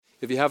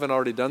If you haven't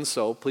already done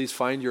so, please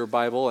find your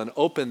Bible and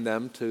open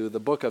them to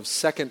the book of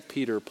 2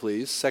 Peter,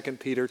 please. 2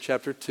 Peter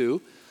chapter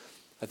 2.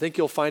 I think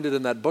you'll find it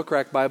in that book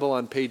rack Bible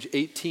on page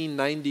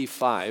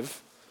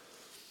 1895.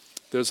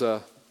 There's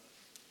a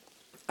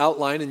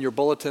outline in your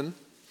bulletin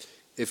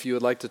if you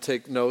would like to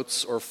take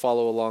notes or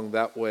follow along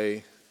that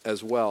way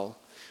as well.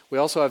 We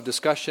also have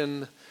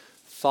discussion,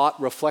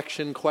 thought,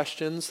 reflection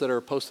questions that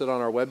are posted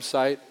on our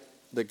website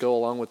that go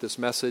along with this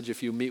message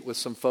if you meet with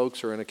some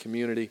folks or in a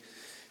community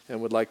and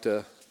would like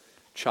to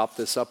chop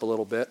this up a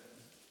little bit.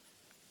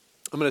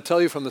 I'm going to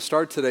tell you from the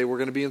start today, we're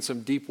going to be in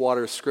some deep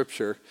water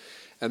scripture,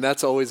 and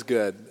that's always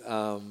good.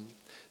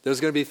 There's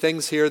going to be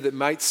things here that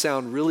might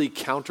sound really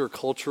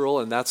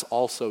countercultural, and that's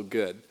also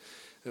good.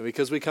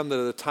 Because we come to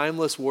the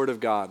timeless Word of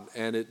God,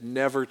 and it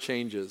never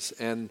changes.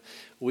 And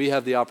we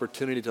have the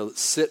opportunity to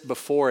sit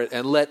before it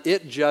and let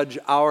it judge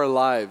our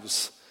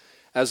lives,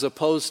 as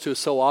opposed to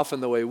so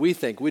often the way we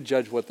think. We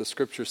judge what the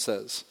Scripture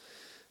says.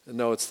 And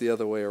no, it's the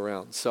other way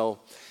around. So,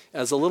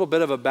 as a little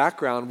bit of a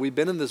background, we've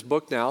been in this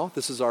book now.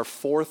 This is our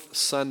fourth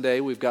Sunday.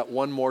 We've got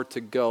one more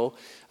to go.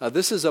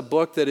 This is a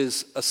book that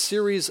is a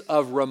series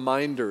of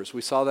reminders.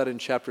 We saw that in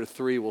chapter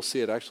 3. We'll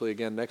see it actually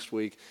again next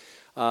week.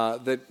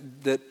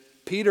 That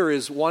Peter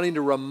is wanting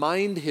to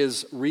remind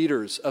his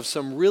readers of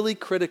some really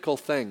critical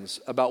things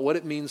about what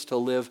it means to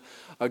live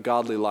a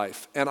godly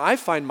life. And I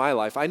find my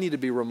life, I need to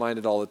be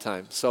reminded all the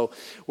time. So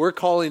we're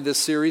calling this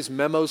series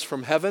Memos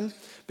from Heaven,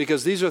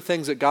 because these are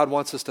things that God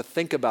wants us to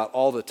think about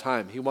all the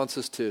time. He wants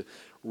us to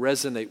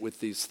resonate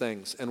with these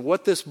things. And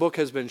what this book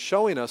has been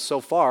showing us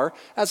so far,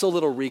 as a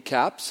little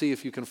recap, see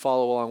if you can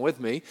follow along with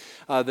me,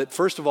 that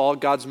first of all,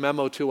 God's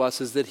memo to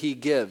us is that He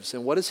gives.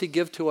 And what does He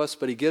give to us?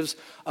 But He gives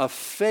a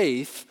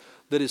faith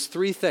that is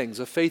three things: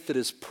 a faith that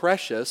is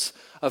precious,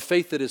 a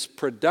faith that is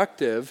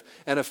productive,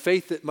 and a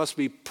faith that must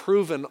be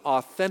proven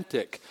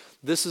authentic.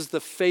 This is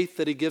the faith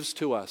that He gives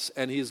to us,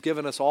 and He has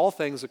given us all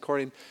things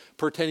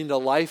pertaining to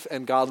life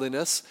and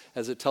godliness,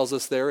 as it tells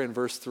us there in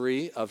verse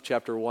 3 of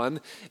chapter 1.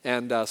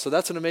 And so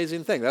that's an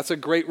amazing thing. That's a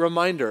great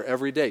reminder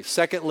every day.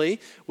 Secondly,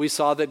 we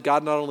saw that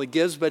God not only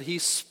gives, but He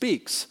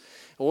speaks.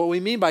 And what we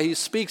mean by He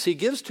speaks, He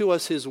gives to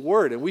us His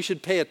word, and we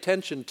should pay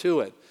attention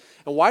to it.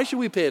 And why should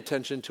we pay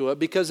attention to it?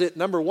 Because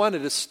number one,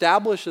 it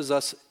establishes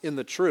us in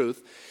the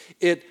truth.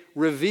 It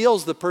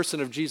reveals the person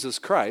of Jesus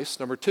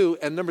Christ, number two.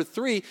 And number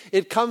three,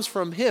 it comes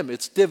from Him.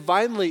 It's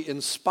divinely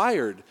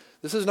inspired.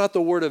 This is not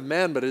the word of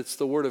man, but it's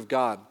the word of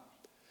God.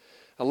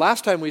 And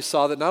last time we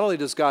saw that not only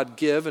does God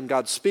give and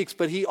God speaks,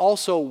 but He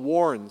also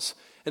warns.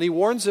 And He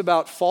warns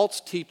about false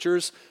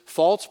teachers,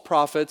 false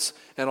prophets,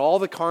 and all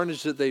the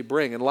carnage that they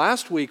bring. And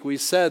last week we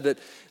said that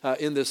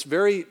in this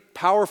very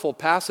powerful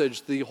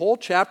passage, the whole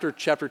chapter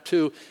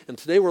 2, and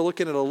today we're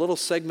looking at a little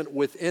segment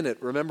within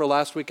it. Remember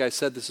last week I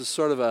said this is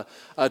sort of a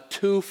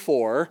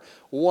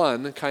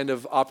 2-for-1 kind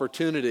of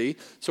opportunity.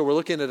 So we're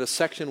looking at a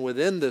section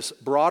within this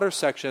broader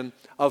section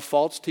of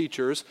false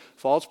teachers,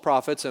 false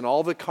prophets, and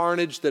all the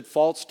carnage that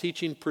false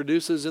teaching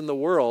produces in the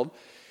world.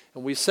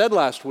 And we said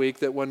last week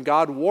that when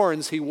God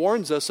warns, He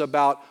warns us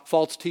about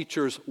false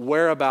teachers'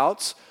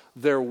 whereabouts,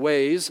 their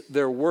ways,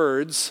 their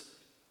words,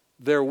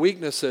 their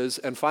weaknesses,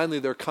 and finally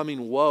their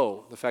coming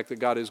woe, the fact that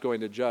God is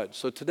going to judge.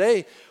 So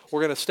today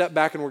we're going to step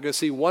back and we're going to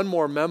see one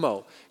more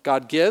memo.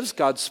 God gives,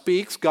 God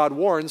speaks, God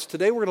warns.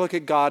 Today we're going to look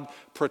at God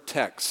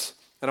protects.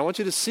 And I want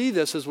you to see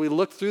this as we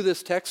look through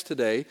this text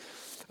today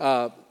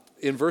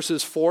in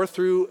verses 4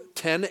 through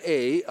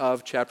 10a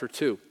of chapter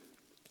 2.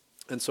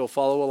 And so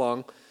follow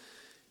along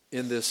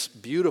in this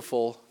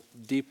beautiful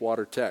deep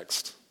water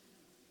text.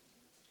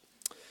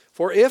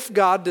 For if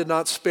God did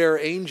not spare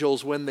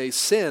angels when they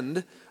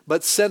sinned,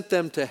 but sent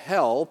them to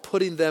hell,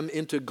 putting them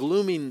into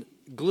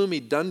gloomy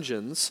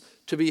dungeons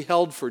to be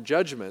held for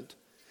judgment,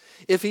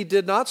 if He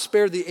did not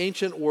spare the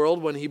ancient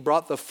world when He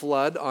brought the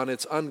flood on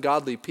its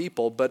ungodly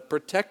people, but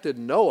protected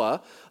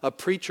Noah, a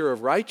preacher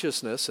of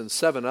righteousness, and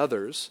 7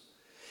 others,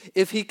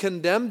 if He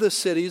condemned the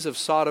cities of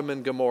Sodom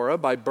and Gomorrah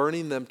by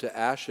burning them to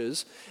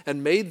ashes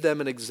and made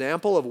them an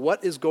example of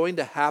what is going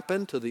to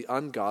happen to the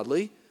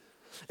ungodly,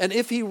 and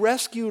if He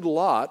rescued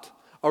Lot,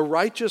 a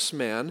righteous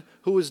man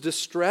who was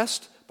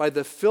distressed by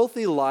the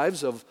filthy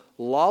lives of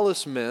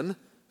lawless men,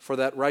 for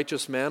that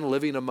righteous man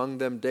living among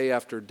them day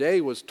after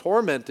day was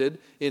tormented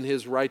in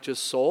his righteous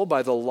soul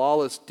by the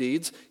lawless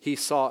deeds he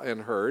saw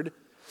and heard,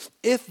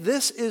 if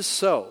this is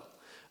so,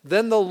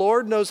 then the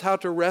Lord knows how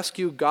to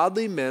rescue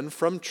godly men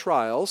from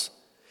trials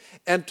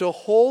and to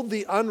hold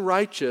the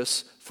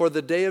unrighteous for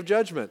the day of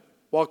judgment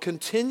while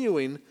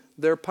continuing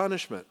their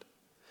punishment.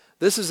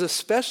 This is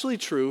especially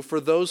true for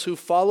those who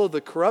follow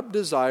the corrupt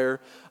desire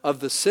of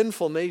the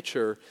sinful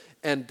nature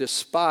and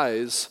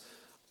despise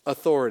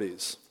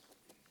authorities.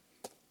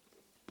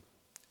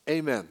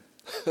 Amen.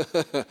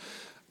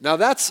 Now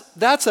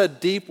that's a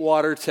deep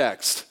water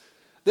text.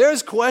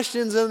 There's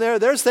questions in there.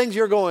 There's things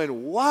you're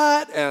going,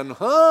 what and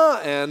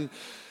huh? And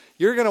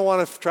you're going to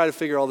want to try to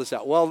figure all this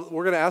out. Well,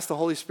 we're going to ask the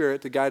Holy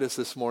Spirit to guide us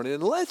this morning.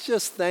 And let's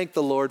just thank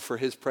the Lord for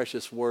His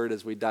precious word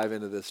as we dive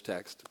into this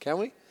text. Can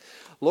we?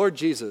 Lord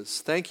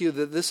Jesus, thank you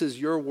that this is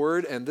your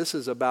word and this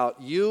is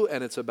about you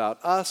and it's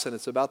about us and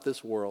it's about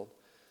this world.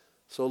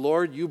 So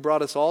Lord, you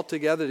brought us all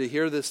together to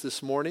hear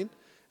this morning,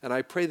 and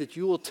I pray that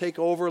you will take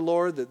over,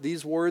 Lord, that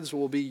these words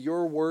will be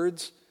your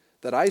words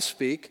that I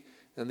speak,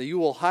 and that you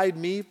will hide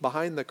me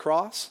behind the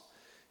cross,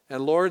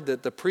 and Lord,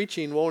 that the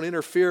preaching won't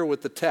interfere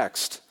with the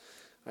text.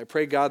 I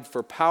pray, God,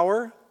 for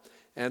power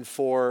and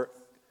for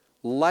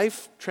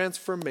life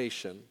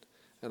transformation,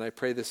 and I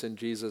pray this in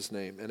Jesus'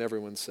 name. And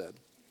everyone said,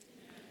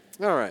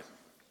 all right.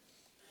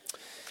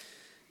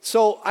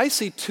 So I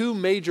see two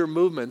major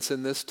movements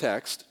in this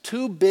text,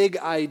 two big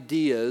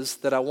ideas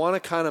that I want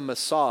to kind of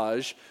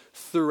massage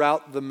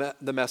throughout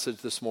the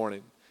message this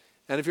morning.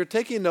 And if you're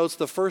taking notes,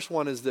 the first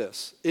one is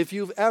this. If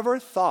you've ever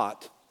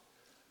thought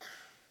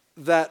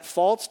that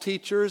false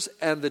teachers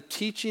and the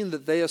teaching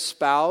that they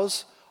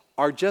espouse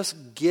are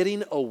just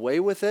getting away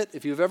with it,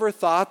 if you've ever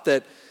thought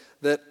that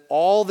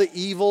all the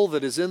evil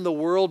that is in the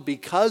world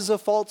because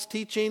of false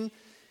teaching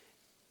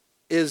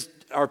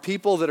are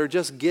people that are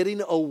just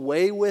getting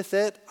away with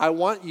it, I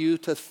want you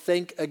to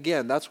think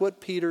again. That's what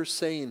Peter's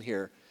saying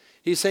here.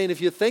 He's saying if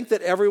you think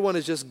that everyone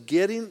is just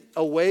getting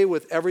away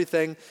with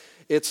everything,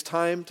 it's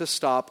time to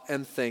stop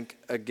and think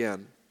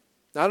again.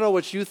 Now, I don't know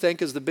what you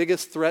think is the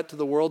biggest threat to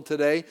the world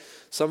today.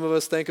 Some of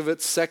us think of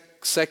it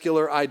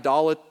secular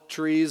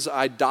idolatries,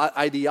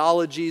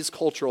 ideologies,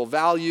 cultural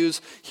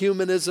values,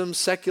 humanism,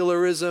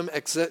 secularism,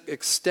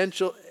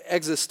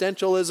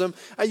 existentialism.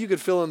 You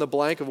could fill in the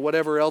blank of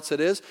whatever else it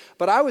is.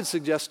 But I would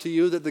suggest to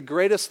you that the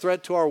greatest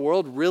threat to our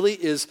world really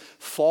is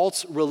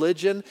false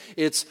religion.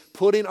 It's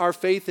putting our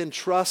faith and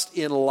trust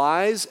in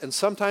lies, and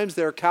sometimes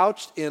they're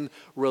couched in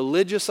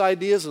religious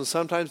ideas, and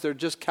sometimes they're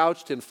just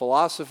couched in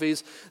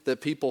philosophies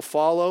that people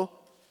follow.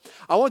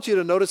 I want you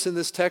to notice in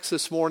this text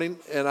this morning,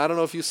 and I don't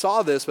know if you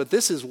saw this, but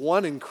this is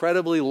one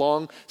incredibly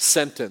long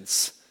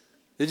sentence.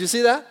 Did you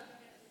see that?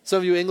 Some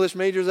of you English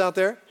majors out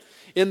there?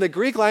 In the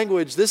Greek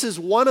language, this is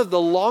one of the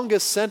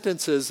longest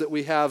sentences that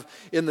we have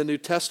in the New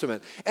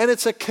Testament. And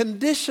it's a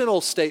conditional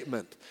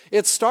statement.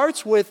 It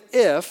starts with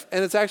if,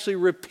 and it's actually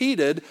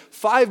repeated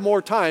 5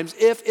 more times,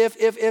 if,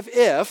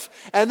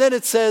 and then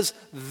it says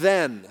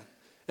then.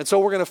 And so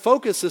we're going to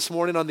focus this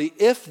morning on the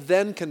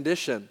if-then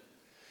condition.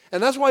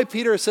 And that's why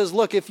Peter says,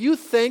 look, if you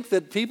think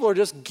that people are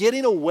just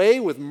getting away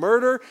with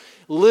murder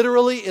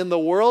literally in the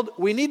world,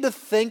 we need to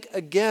think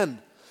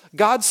again.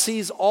 God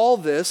sees all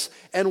this,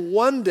 and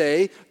one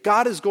day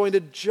God is going to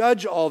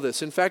judge all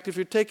this. In fact, if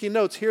you're taking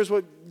notes, here's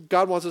what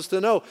God wants us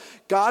to know.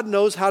 God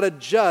knows how to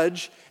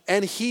judge,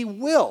 and He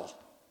will.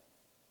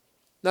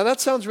 Now that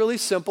sounds really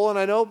simple, and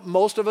I know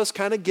most of us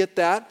kind of get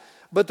that,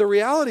 but the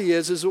reality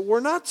is that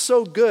we're not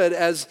so good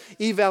as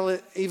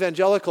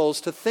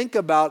evangelicals to think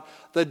about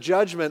the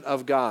judgment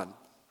of God.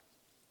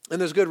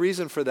 And there's good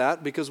reason for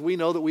that, because we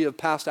know that we have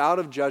passed out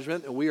of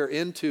judgment, and we are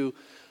into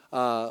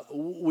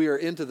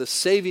the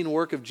saving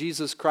work of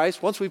Jesus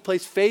Christ. Once we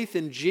place faith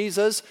in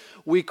Jesus,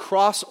 we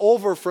cross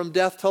over from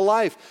death to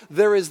life.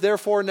 There is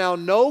therefore now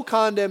no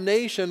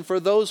condemnation for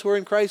those who are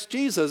in Christ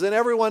Jesus. And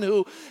everyone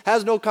who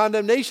has no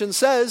condemnation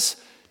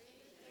says,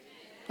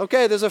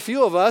 okay, there's a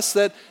few of us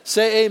that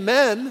say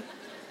amen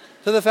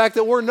to the fact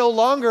that we're no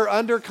longer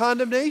under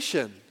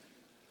condemnation.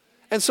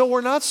 And so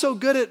we're not so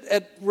good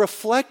at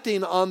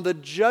reflecting on the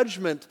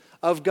judgment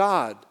of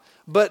God.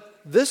 But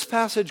this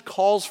passage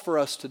calls for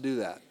us to do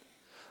that.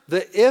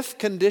 The if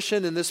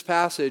condition in this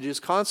passage is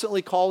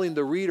constantly calling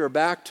the reader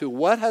back to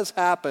what has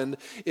happened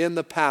in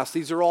the past.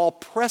 These are all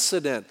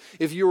precedent.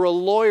 If you were a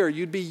lawyer,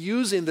 you'd be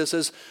using this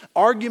as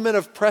argument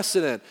of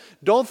precedent.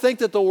 Don't think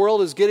that the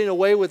world is getting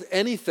away with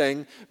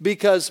anything,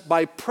 because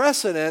by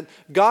precedent,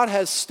 God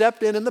has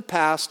stepped in the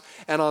past,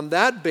 and on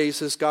that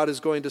basis, God is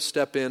going to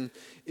step in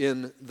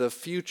the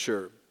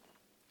future.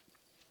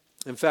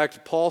 In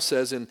fact, Paul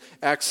says in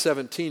Acts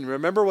 17,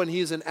 remember when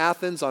he's in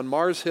Athens on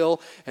Mars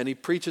Hill and he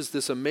preaches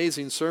this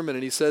amazing sermon,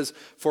 and he says,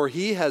 for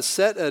he has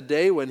set a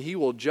day when he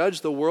will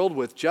judge the world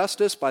with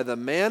justice by the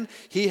man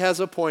he has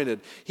appointed.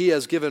 He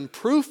has given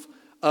proof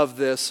of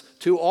this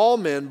to all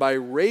men by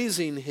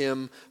raising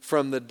him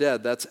from the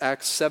dead. That's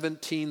Acts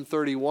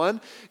 17:31.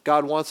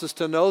 God wants us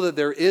to know that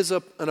there is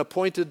an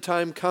appointed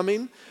time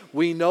coming.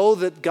 We know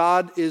that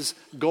God is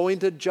going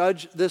to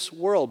judge this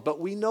world, but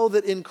we know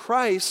that in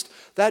Christ,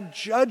 that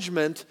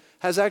judgment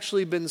has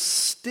actually been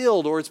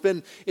stilled, or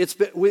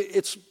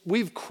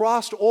we've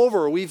crossed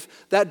over.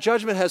 That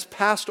judgment has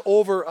passed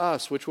over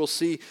us, which we'll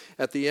see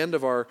at the end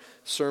of our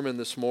sermon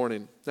this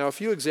morning. Now, a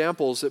few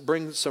examples that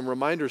bring some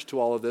reminders to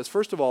all of this.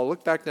 First of all,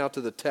 look back now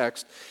to the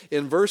text.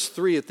 In verse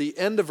 3, at the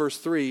end of verse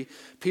 3,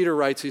 Peter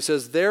writes, he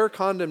says, their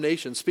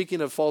condemnation, speaking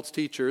of false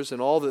teachers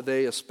and all that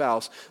they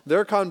espouse,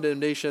 their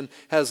condemnation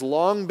has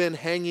long been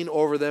hanging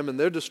over them, and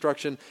their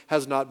destruction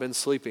has not been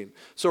sleeping.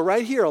 So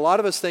right here, a lot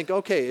of us think,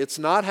 okay, it's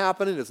not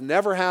happening, it's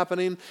never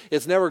happening,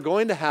 it's never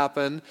going to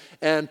happen.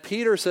 And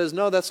Peter says,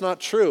 no, that's not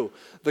true.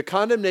 The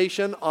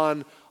condemnation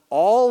on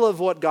all of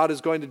what God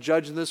is going to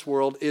judge in this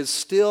world is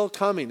still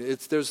coming.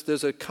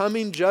 There's a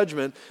coming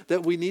judgment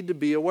that we need to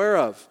be aware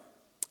of.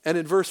 And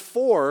in verse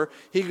 4,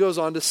 he goes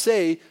on to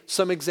say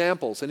some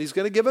examples. And he's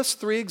going to give us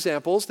 3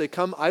 examples. They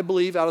come, I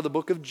believe, out of the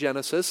book of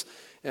Genesis.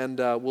 And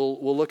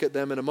we'll look at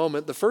them in a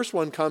moment. The first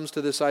one comes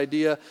to this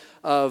idea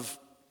of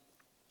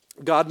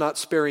God not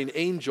sparing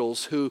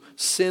angels who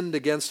sinned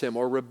against him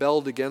or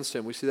rebelled against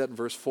him. We see that in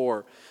verse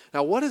 4.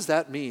 Now, what does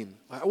that mean?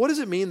 What does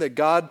it mean that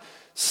God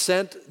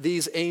sent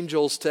these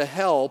angels to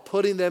hell,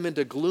 putting them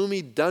into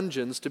gloomy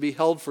dungeons to be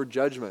held for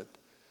judgment?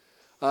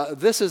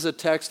 This is a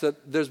text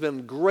that there's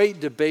been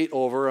great debate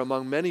over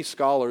among many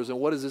scholars, and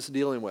what is this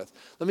dealing with?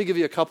 Let me give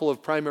you a couple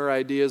of primary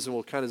ideas, and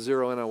we'll kind of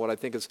zero in on what I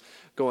think is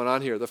going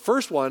on here. The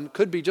first one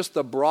could be just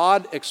the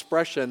broad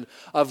expression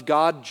of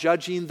God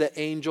judging the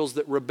angels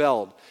that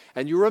rebelled.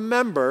 And you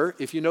remember,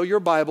 if you know your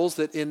Bibles,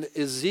 that in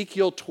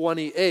Ezekiel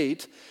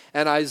 28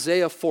 and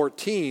Isaiah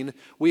 14,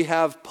 we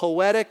have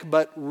poetic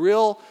but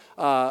real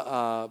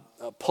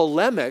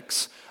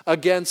polemics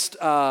against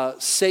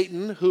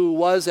Satan, who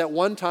was at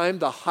one time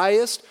the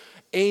highest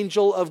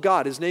angel of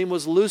God. His name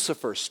was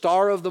Lucifer,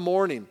 star of the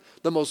morning,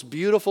 the most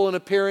beautiful in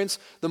appearance,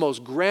 the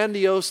most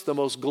grandiose, the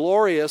most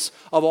glorious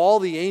of all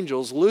the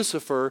angels.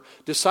 Lucifer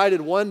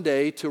decided one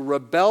day to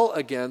rebel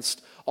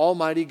against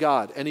Almighty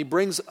God. And he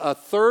brings a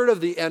third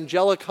of the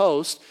angelic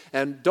host,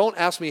 and don't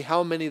ask me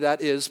how many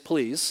that is,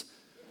 please.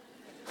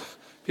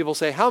 People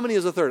say, how many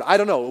is a third? I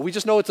don't know. We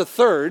just know it's a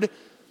third,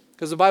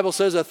 because the Bible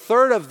says a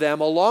third of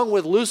them, along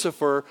with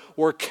Lucifer,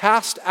 were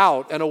cast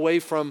out and away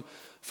from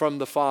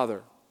the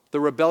Father. The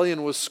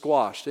rebellion was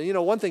squashed. And you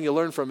know, one thing you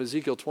learn from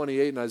Ezekiel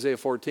 28 and Isaiah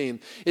 14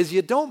 is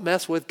you don't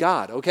mess with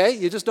God, okay?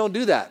 You just don't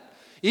do that.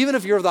 Even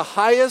if you're the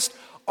highest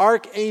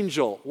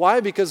archangel. Why?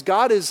 Because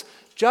God is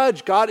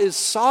judge, God is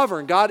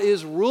sovereign, God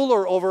is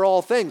ruler over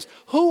all things.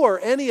 Who are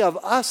any of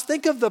us?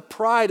 Think of the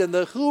pride and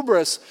the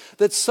hubris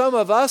that some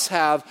of us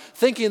have,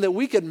 thinking that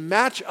we could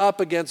match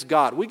up against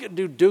God. We could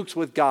do dukes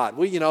with God.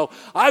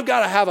 I've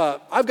got to have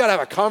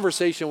a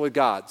conversation with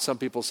God, some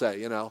people say,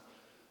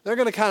 They're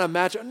going to kind of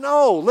match.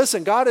 No,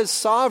 listen, God is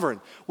sovereign.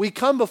 We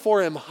come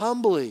before him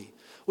humbly.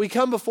 We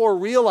come before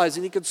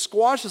realizing he could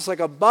squash us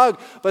like a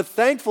bug, but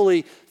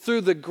thankfully,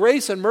 through the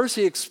grace and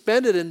mercy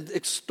expended and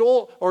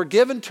extol or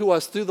given to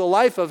us through the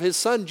life of his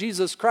Son,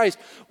 Jesus Christ,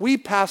 we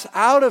pass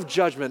out of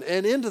judgment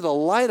and into the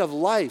light of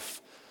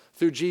life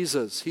through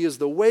Jesus. He is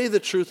the way, the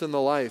truth, and the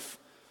life.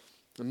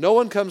 And no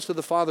one comes to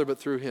the Father but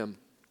through him.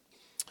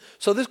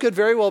 So this could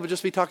very well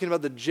just be talking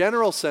about the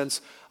general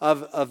sense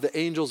of the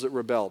angels that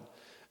rebelled.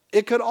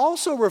 It could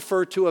also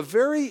refer to a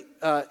very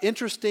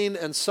interesting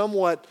and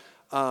somewhat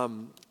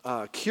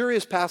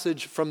curious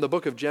passage from the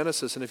book of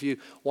Genesis. And if you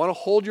want to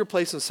hold your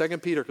place in 2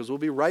 Peter, because we'll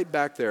be right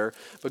back there,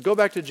 but go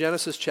back to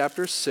Genesis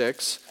chapter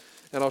 6,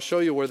 and I'll show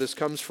you where this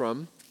comes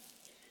from.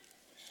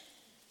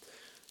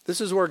 This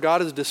is where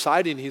God is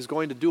deciding he's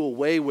going to do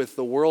away with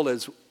the world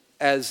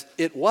as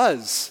it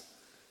was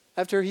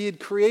after he had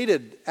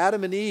created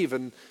Adam and Eve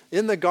and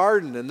in the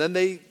garden, and then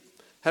they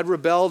had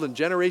rebelled, and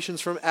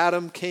generations from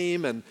Adam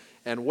came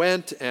and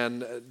went,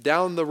 and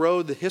down the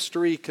road the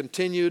history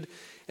continued.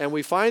 And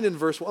we find in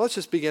let's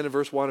just begin in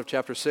verse 1 of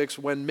chapter 6.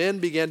 When men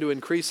began to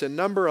increase in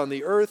number on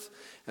the earth,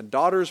 and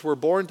daughters were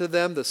born to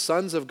them, the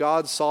sons of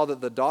God saw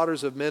that the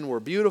daughters of men were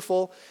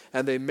beautiful,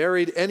 and they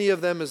married any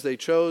of them as they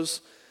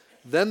chose.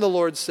 Then the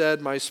Lord said,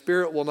 my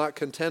spirit will not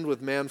contend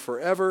with man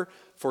forever,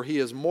 for he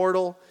is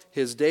mortal.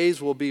 His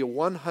days will be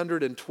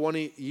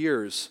 120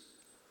 years.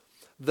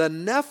 The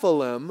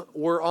Nephilim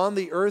were on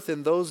the earth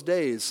in those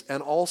days,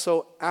 and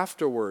also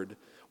afterward,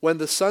 when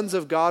the sons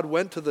of God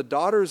went to the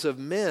daughters of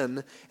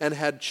men and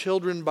had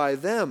children by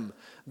them.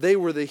 They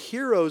were the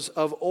heroes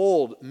of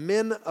old,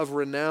 men of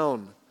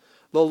renown.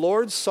 The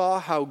Lord saw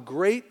how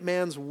great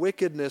man's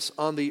wickedness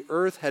on the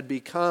earth had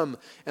become,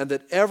 and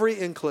that every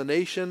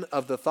inclination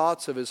of the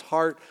thoughts of his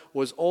heart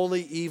was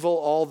only evil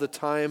all the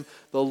time.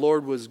 The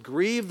Lord was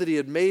grieved that he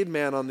had made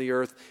man on the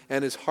earth,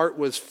 and his heart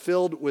was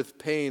filled with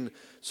pain.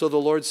 So the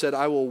Lord said,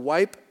 I will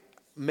wipe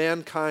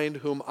mankind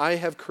whom I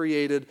have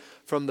created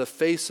from the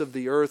face of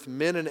the earth,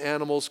 men and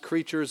animals,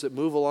 creatures that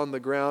move along the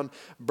ground,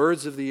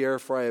 birds of the air,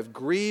 for I have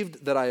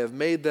grieved that I have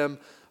made them.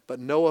 But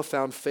Noah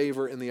found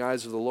favor in the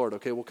eyes of the Lord.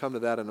 Okay, we'll come to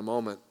that in a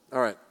moment.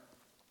 All right,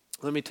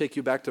 let me take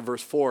you back to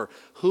verse 4.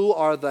 Who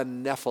are the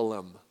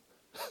Nephilim?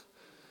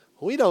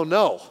 We don't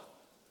know.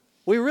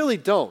 We really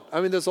don't. I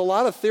mean, there's a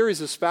lot of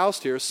theories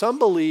espoused here. Some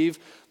believe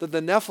that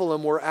the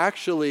Nephilim were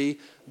actually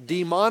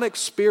demonic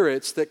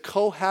spirits that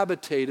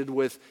cohabitated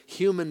with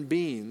human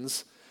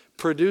beings,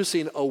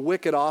 producing a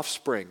wicked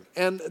offspring.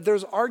 And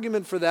there's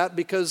argument for that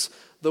because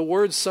the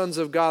word sons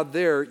of God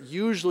there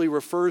usually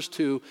refers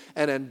to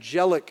an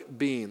angelic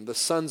being, the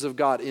sons of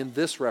God, in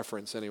this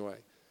reference anyway.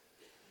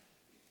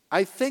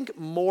 I think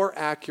more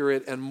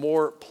accurate and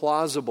more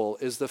plausible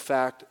is the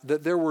fact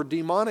that there were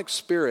demonic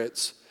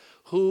spirits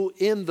who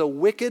in the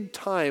wicked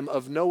time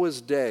of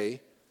Noah's day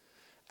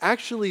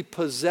actually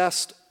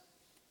possessed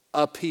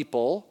a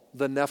people,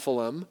 the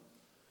Nephilim,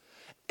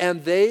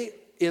 and they,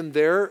 in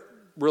their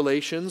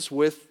relations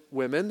with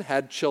women,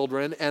 had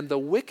children, and the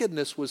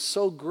wickedness was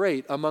so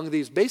great among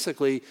these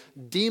basically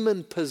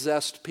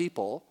demon-possessed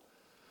people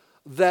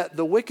that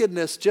the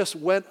wickedness just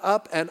went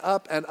up and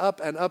up and up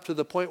and up to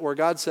the point where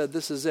God said,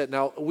 this is it.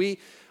 Now,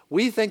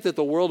 we think that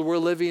the world we're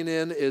living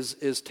in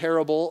is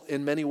terrible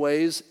in many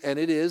ways, and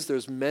it is.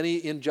 There's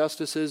many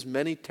injustices,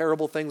 many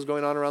terrible things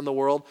going on around the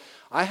world.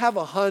 I have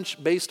a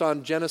hunch based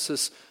on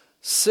Genesis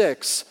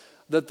 6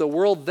 that the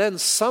world then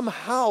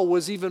somehow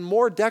was even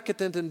more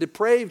decadent and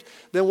depraved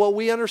than what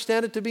we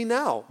understand it to be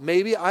now.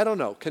 Maybe, I don't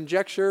know.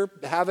 Conjecture,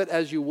 have it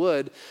as you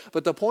would.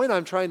 But the point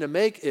I'm trying to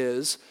make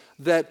is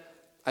that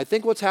I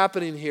think what's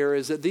happening here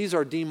is that these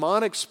are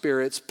demonic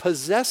spirits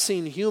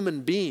possessing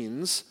human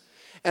beings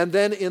and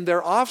then in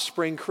their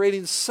offspring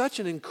creating such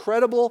an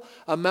incredible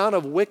amount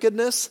of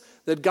wickedness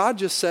that God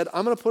just said,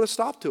 I'm going to put a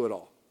stop to it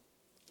all.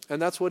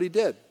 And that's what he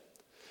did.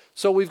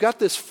 So we've got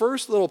this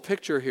first little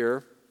picture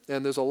here,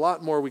 and there's a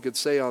lot more we could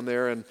say on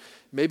there, and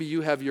maybe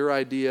you have your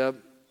idea.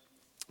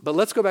 But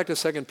let's go back to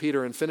 2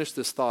 Peter and finish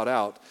this thought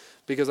out,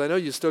 because I know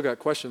you still got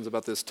questions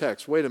about this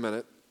text. Wait a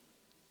minute.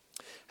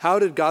 How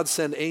did God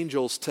send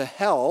angels to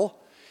hell,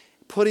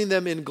 putting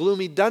them in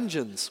gloomy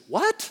dungeons?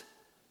 What?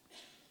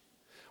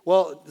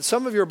 Well,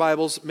 some of your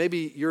Bibles,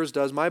 maybe yours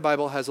does. My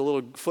Bible has a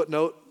little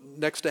footnote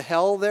next to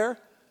hell there,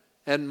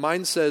 and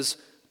mine says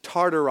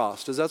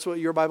Tartaros. Does that what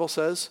your Bible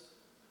says?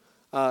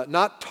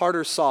 Not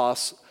tartar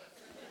sauce,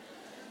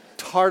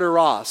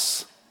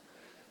 Tartaros.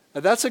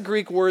 Now, that's a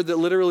Greek word that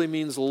literally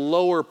means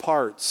lower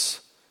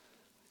parts.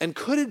 And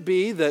could it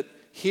be that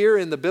here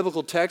in the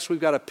biblical text we've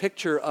got a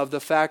picture of the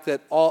fact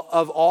that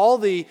of all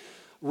the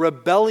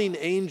rebelling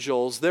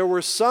angels, there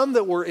were some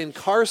that were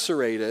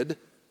incarcerated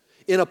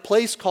in a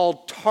place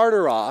called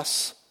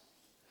Tartaros,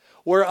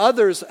 where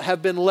others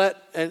have been let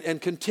and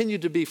continue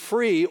to be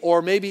free,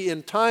 or maybe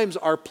in times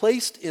are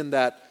placed in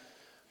that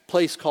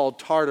place called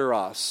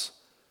Tartaros.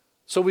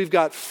 So we've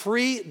got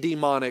free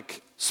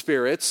demonic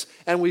spirits,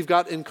 and we've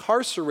got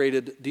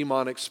incarcerated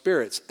demonic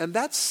spirits. And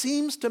that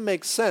seems to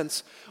make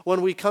sense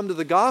when we come to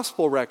the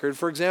gospel record.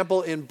 For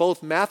example, in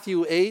both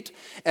Matthew 8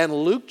 and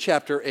Luke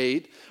chapter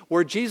 8,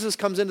 where Jesus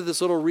comes into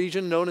this little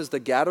region known as the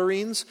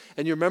Gadarenes,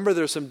 and you remember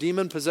there's some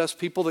demon-possessed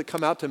people that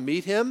come out to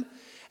meet him,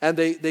 and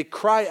they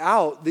cry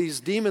out, these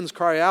demons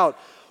cry out,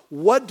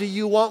 "What do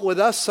you want with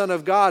us, Son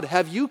of God?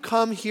 Have you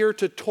come here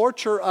to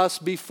torture us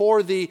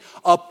before the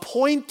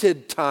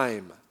appointed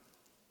time?"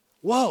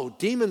 Whoa,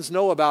 demons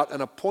know about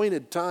an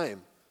appointed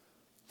time.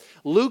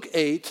 Luke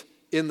 8,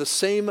 in the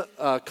same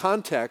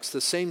context, the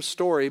same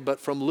story,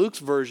 but from Luke's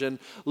version,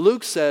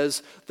 Luke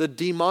says the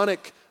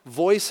demonic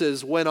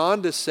voices went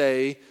on to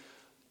say,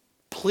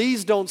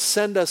 "Please don't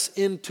send us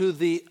into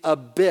the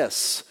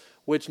abyss,"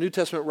 which New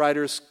Testament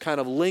writers kind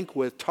of link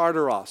with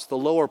Tartaros, the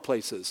lower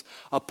places,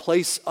 a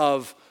place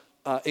of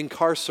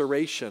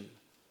incarceration.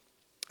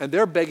 And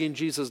they're begging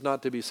Jesus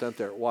not to be sent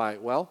there. Why?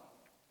 Well,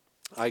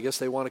 I guess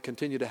they want to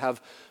continue to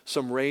have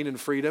some reign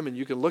and freedom, and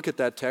you can look at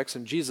that text,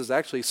 and Jesus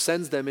actually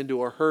sends them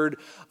into a herd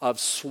of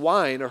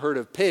swine, a herd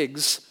of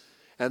pigs,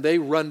 and they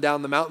run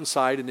down the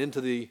mountainside and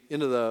into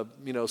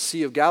the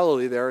Sea of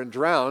Galilee there and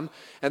drown,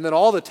 and then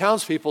all the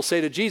townspeople say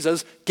to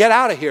Jesus, "Get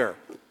out of here."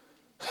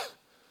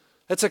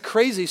 That's a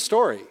crazy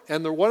story,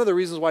 and one of the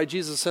reasons why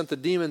Jesus sent the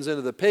demons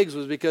into the pigs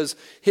was because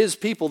his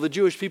people, the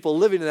Jewish people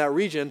living in that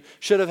region,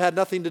 should have had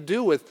nothing to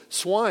do with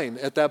swine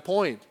at that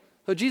point.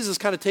 So Jesus is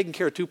kind of taking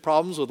care of two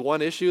problems with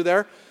one issue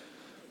there.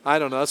 I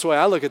don't know. That's the way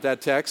I look at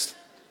that text.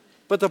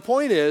 But the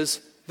point is,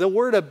 the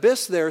word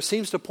abyss there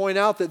seems to point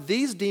out that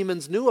these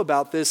demons knew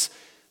about this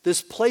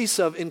place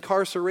of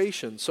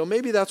incarceration. So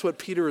maybe that's what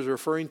Peter is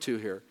referring to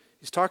here.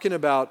 He's talking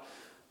about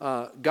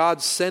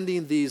God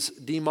sending these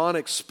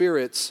demonic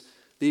spirits,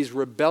 these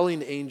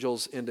rebelling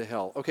angels, into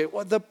hell. Okay,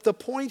 well, the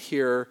point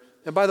here,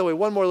 and by the way,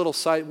 one more little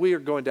side, we are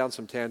going down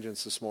some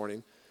tangents this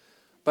morning.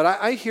 But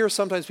I hear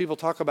sometimes people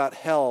talk about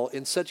hell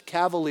in such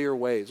cavalier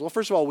ways. Well,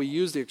 first of all, we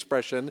use the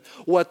expression,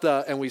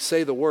 and we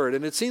say the word.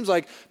 And it seems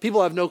like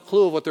people have no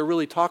clue of what they're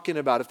really talking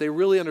about. If they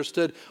really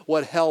understood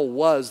what hell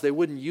was, they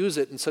wouldn't use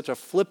it in such a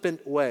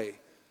flippant way.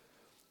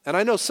 And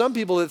I know some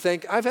people that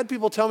think, I've had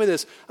people tell me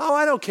this, "Oh,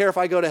 I don't care if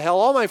I go to hell.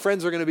 All my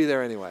friends are going to be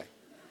there anyway."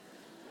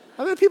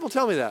 I've had people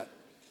tell me that.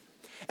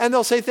 And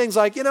they'll say things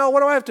like, "What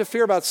do I have to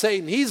fear about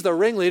Satan? He's the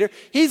ringleader.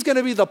 He's going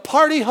to be the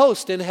party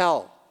host in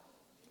hell."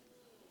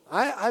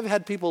 I've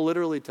had people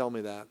literally tell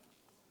me that.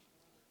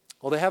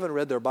 Well, they haven't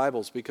read their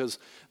Bibles, because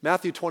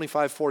Matthew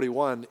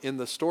 25:41, in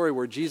the story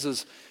where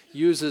Jesus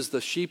uses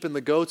the sheep and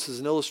the goats as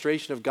an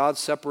illustration of God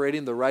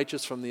separating the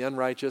righteous from the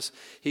unrighteous,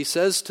 he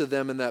says to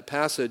them in that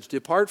passage,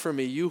 "Depart from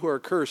me, you who are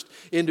cursed,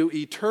 into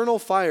eternal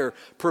fire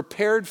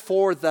prepared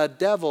for the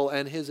devil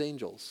and his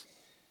angels."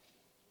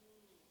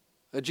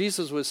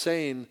 Jesus was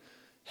saying,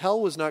 hell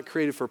was not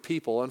created for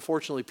people.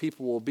 Unfortunately,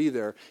 people will be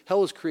there.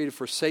 Hell was created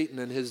for Satan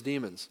and his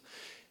demons.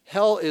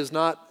 Satan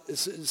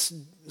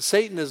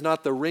is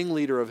not the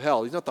ringleader of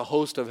hell. He's not the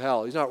host of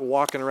hell. He's not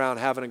walking around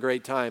having a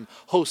great time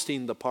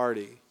hosting the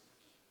party.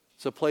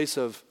 It's a place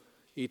of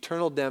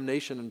eternal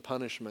damnation and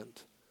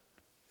punishment.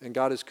 And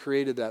God has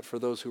created that for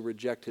those who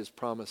reject his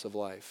promise of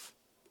life.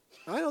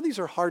 I know these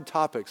are hard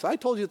topics. I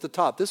told you at the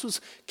top, this was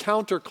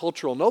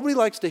countercultural. Nobody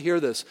likes to hear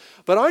this.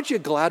 But aren't you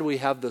glad we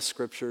have the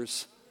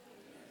scriptures?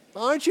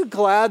 Aren't you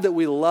glad that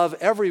we love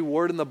every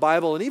word in the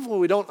Bible? And even when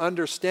we don't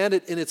understand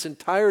it in its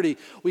entirety,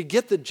 we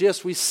get the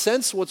gist. We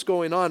sense what's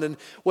going on. And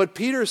what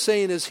Peter's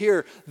saying is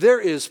here, there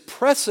is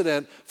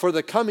precedent for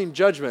the coming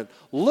judgment.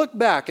 Look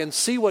back and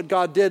see what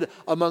God did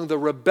among the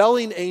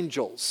rebelling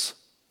angels.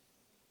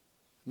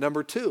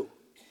 Number 2,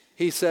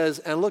 he says,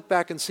 and look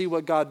back and see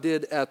what God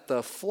did at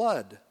the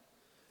flood.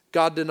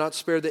 God did not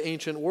spare the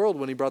ancient world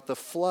when he brought the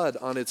flood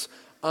on its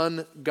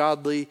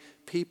ungodly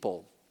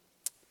people.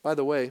 By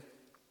the way,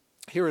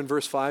 here in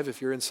verse 5,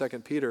 if you're in 2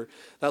 Peter,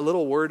 that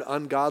little word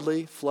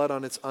ungodly, flood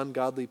on its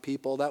ungodly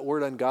people, that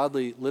word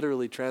ungodly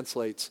literally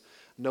translates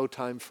no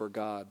time for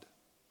God.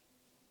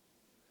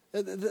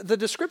 The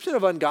description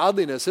of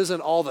ungodliness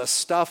isn't all the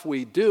stuff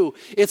we do.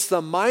 It's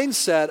the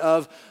mindset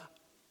of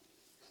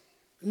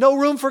no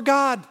room for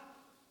God.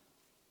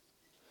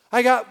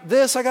 I got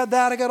this, I got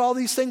that, I got all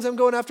these things I'm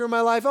going after in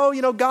my life.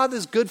 Oh, God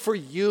is good for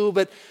you,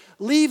 but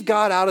leave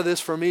God out of this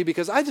for me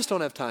because I just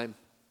don't have time.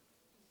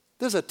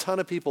 There's a ton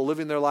of people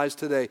living their lives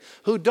today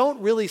who don't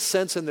really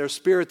sense in their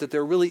spirit that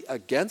they're really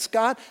against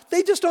God.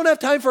 They just don't have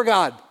time for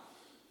God.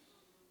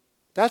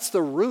 That's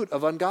the root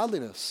of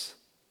ungodliness.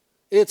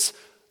 It's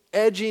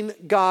edging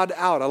God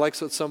out. I like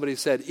what somebody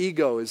said.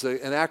 Ego is an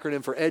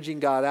acronym for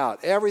edging God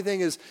out. Everything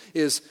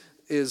is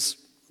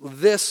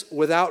this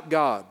without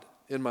God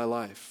in my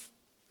life.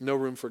 No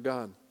room for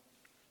God.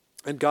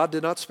 And God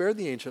did not spare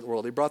the ancient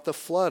world. He brought the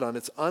flood on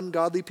its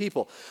ungodly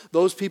people.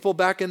 Those people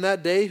back in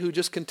that day who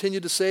just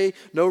continued to say,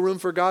 no room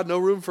for God, no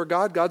room for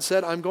God, God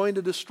said, I'm going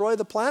to destroy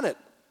the planet.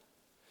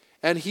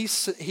 And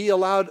he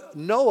allowed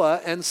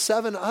Noah and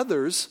 7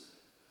 others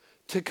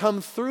to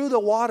come through the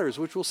waters,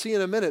 which we'll see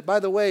in a minute.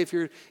 By the way,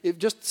 if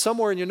just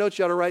somewhere in your notes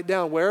you ought to write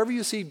down, wherever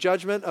you see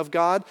judgment of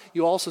God,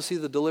 you also see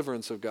the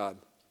deliverance of God.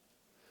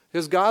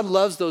 Because God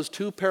loves those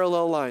 2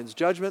 parallel lines,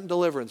 judgment and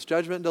deliverance,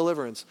 judgment and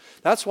deliverance.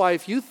 That's why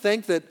if you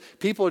think that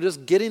people are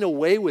just getting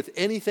away with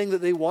anything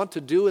that they want to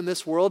do in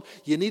this world,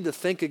 you need to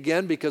think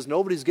again because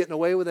nobody's getting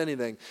away with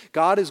anything.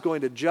 God is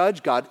going to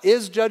judge, God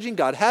is judging,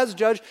 God has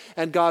judged,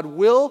 and God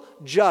will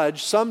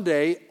judge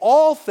someday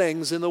all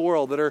things in the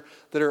world that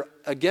are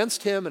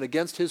against him and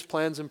against his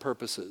plans and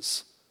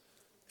purposes.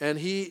 And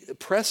he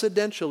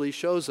precedentially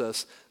shows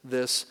us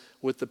this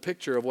with the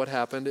picture of what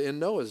happened in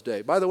Noah's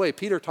day. By the way,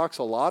 Peter talks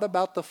a lot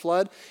about the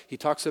flood. He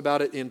talks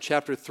about it in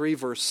chapter 3,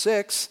 verse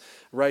 6,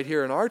 right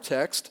here in our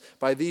text.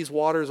 By these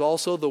waters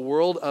also the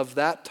world of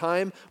that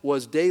time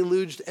was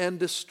deluged and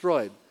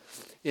destroyed.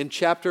 In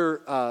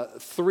chapter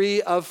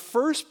 3 of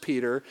 1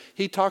 Peter,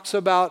 he talks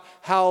about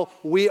how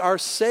we are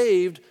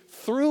saved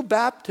through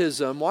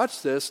baptism.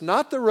 Watch this,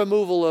 not the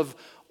removal of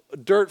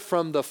dirt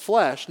from the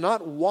flesh,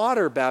 not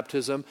water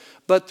baptism,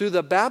 but through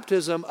the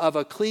baptism of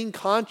a clean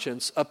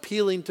conscience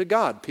appealing to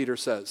God, Peter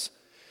says.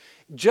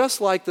 Just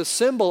like the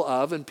symbol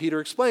of, and Peter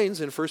explains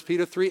in 1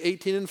 Peter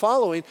 3:18 and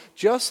following,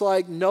 just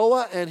like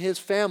Noah and his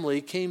family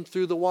came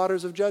through the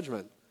waters of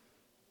judgment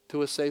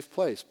to a safe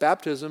place.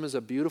 Baptism is a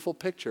beautiful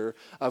picture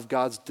of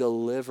God's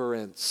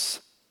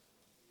deliverance.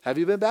 Have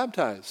you been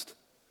baptized?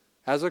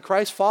 As a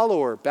Christ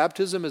follower,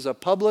 baptism is a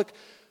public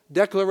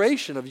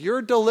declaration of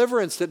your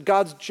deliverance, that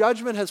God's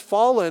judgment has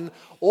fallen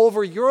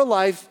over your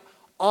life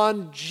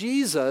on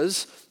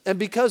Jesus, and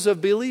because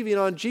of believing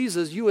on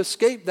Jesus, you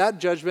escape that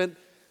judgment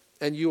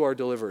and you are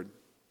delivered.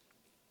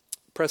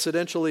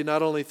 Precedentially,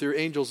 not only through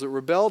angels that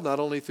rebelled,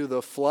 not only through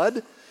the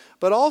flood,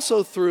 but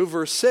also through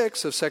verse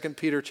 6 of 2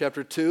 Peter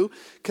chapter 2,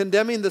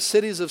 condemning the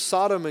cities of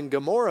Sodom and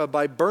Gomorrah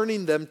by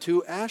burning them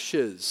to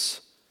ashes.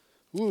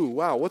 Ooh,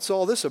 wow, what's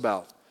all this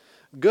about?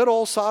 Good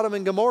old Sodom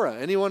and Gomorrah.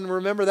 Anyone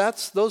remember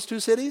those 2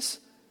 cities?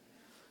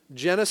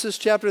 Genesis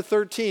chapter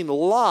 13.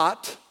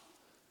 Lot,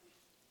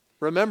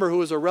 remember, who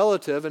was a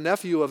relative, a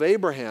nephew of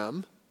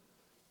Abraham,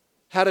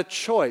 had a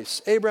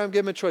choice. Abraham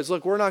gave him a choice.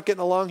 Look, we're not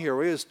getting along here.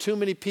 There's too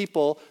many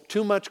people,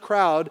 too much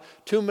crowd,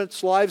 too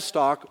much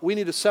livestock. We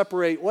need to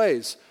separate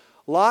ways.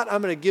 Lot,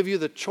 I'm going to give you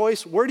the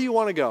choice. Where do you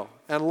want to go?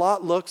 And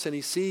Lot looks and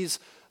he sees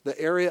the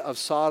area of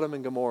Sodom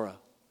and Gomorrah.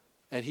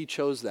 And he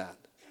chose that.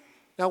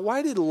 Now,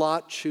 why did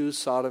Lot choose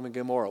Sodom and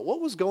Gomorrah?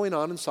 What was going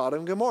on in Sodom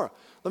and Gomorrah?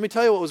 Let me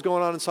tell you what was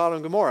going on in Sodom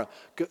and Gomorrah.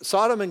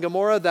 Sodom and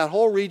Gomorrah, that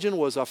whole region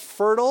was a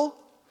fertile,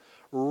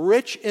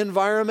 rich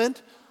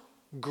environment,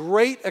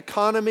 great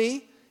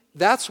economy.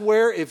 That's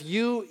where if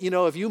you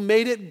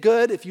made it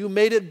good, if you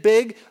made it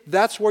big,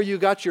 that's where you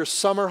got your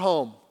summer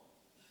home.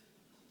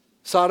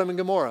 Sodom and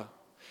Gomorrah.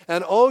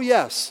 And oh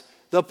yes,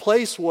 the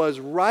place was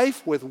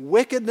rife with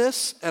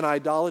wickedness and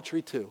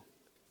idolatry too.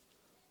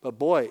 But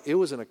boy, it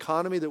was an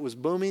economy that was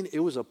booming.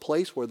 It was a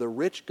place where the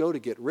rich go to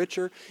get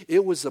richer.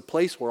 It was the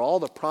place where all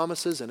the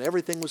promises and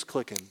everything was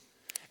clicking.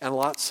 And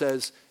Lot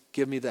says,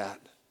 give me that.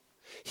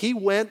 He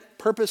went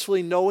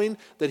purposefully knowing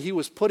that he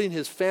was putting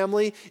his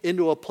family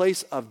into a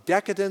place of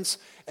decadence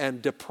and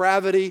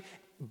depravity,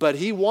 but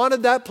he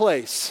wanted that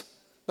place.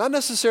 Not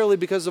necessarily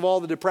because of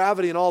all the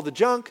depravity and all the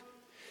junk.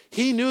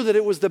 He knew that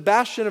it was the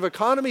bastion of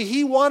economy.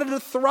 He wanted to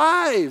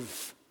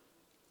thrive.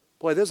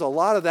 Boy, there's a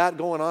lot of that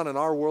going on in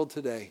our world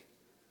today.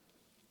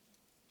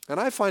 And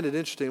I find it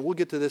interesting, we'll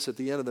get to this at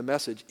the end of the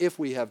message if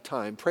we have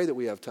time. Pray that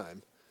we have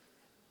time.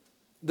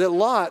 that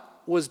Lot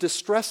was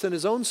distressed in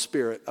his own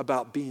spirit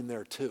about being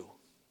there too.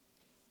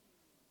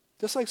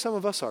 Just like some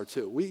of us are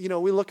too. We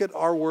look at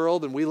our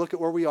world and we look at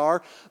where we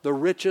are, the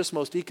richest,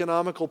 most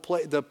economical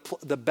place,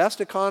 the best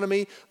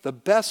economy, the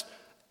best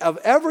of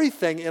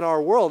everything in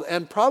our world,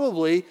 and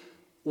probably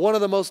one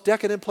of the most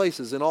decadent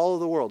places in all of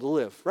the world to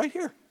live. Right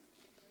here.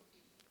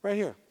 Right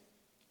here.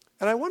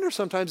 And I wonder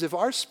sometimes if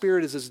our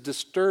spirit is as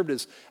disturbed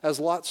as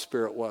Lot's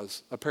spirit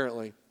was,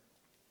 apparently.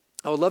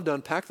 I would love to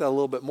unpack that a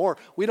little bit more.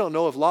 We don't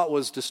know if Lot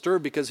was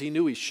disturbed because he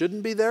knew he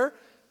shouldn't be there,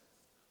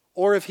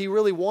 or if he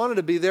really wanted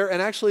to be there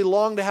and actually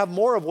longed to have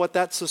more of what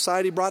that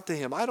society brought to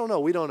him. I don't know.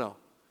 We don't know.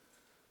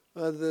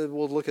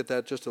 We'll look at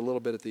that just a little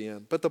bit at the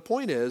end. But the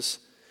point is,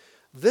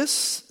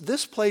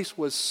 this place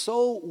was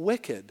so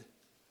wicked.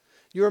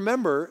 You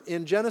remember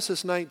in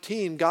Genesis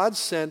 19, God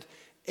sent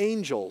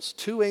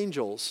two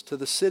angels to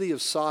the city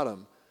of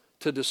Sodom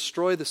to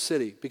destroy the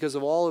city because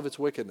of all of its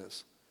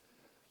wickedness.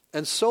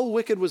 And so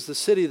wicked was the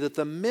city that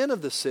the men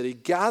of the city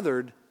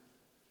gathered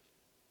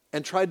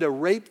and tried to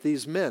rape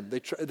these men.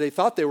 They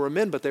thought they were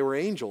men, but they were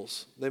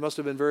angels. They must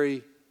have been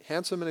very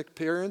handsome in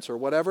appearance or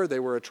whatever. They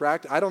were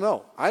attractive. I don't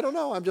know.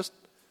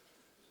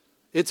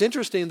 It's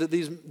interesting that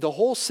the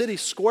whole city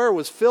square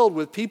was filled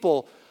with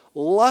people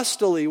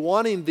lustily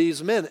wanting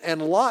these men.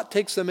 And Lot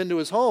takes them into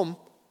his home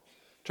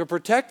to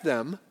protect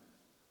them.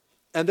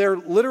 And they're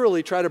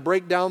literally trying to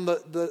break down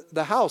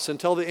the house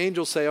until the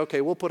angels say,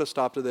 okay, we'll put a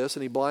stop to this.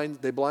 And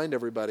they blind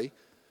everybody.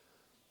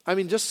 I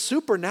mean, just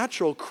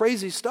supernatural,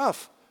 crazy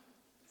stuff.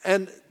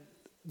 And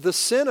the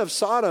sin of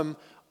Sodom,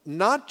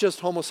 not just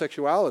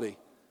homosexuality,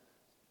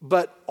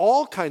 but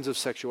all kinds of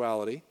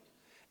sexuality,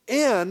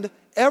 and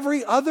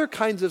every other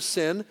kinds of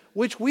sin,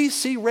 which we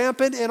see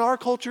rampant in our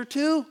culture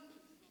too.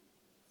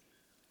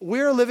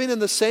 We're living in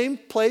the same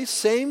place,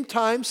 same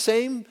time,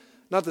 same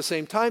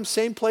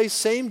place,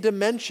 same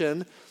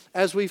dimension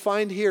as we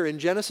find here in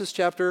Genesis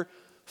chapter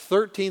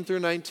 13 through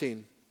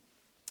 19.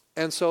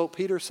 And so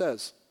Peter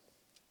says,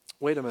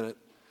 wait a minute.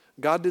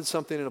 God did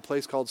something in a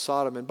place called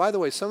Sodom. And by the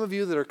way, some of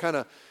you that are kind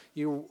of,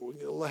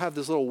 you have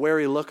this little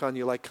wary look on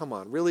you like, come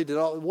on, really?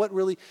 What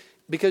really?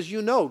 Because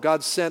you know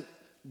God sent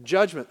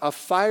judgment, a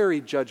fiery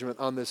judgment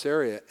on this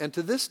area. And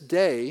to this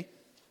day,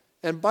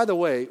 and by the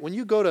way, when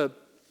you go to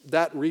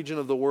that region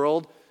of the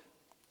world,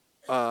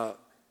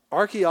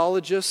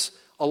 archaeologists,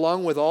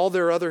 along with all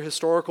their other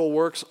historical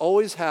works,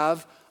 always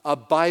have a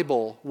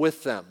Bible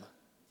with them.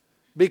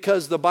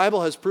 Because the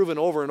Bible has proven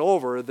over and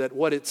over that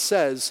what it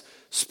says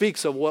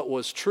speaks of what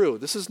was true.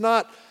 This is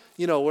not,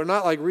 we're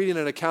not like reading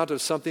an account of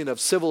something of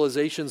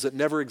civilizations that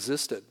never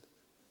existed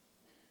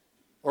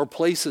or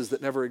places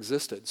that never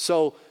existed.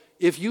 So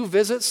if you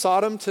visit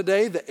Sodom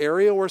today, the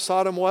area where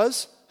Sodom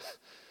was,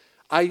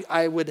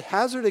 I would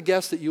hazard a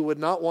guess that you would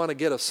not want to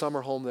get a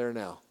summer home there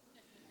now.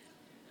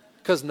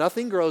 Because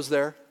nothing grows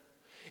there.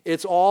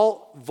 It's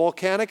all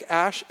volcanic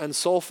ash and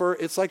sulfur.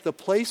 It's like the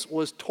place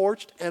was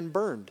torched and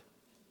burned.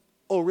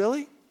 Oh,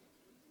 really?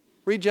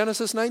 Read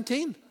Genesis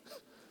 19.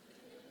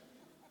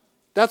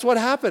 That's what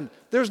happened.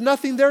 There's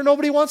nothing there.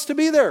 Nobody wants to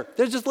be there.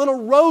 There's just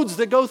little roads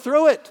that go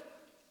through it.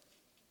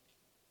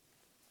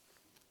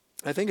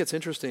 I think it's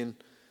interesting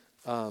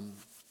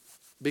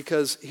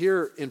because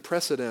here in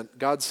precedent,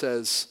 God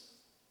says,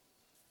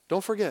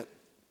 don't forget,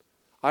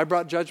 I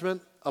brought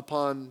judgment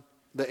upon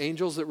the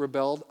angels that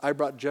rebelled. I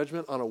brought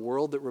judgment on a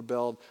world that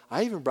rebelled.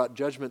 I even brought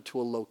judgment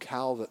to a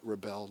locale that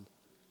rebelled.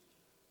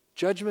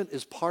 Judgment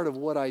is part of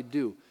what I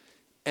do.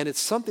 And it's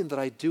something that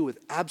I do with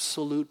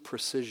absolute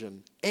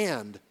precision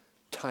and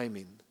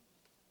timing.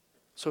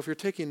 So if you're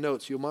taking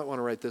notes, you might want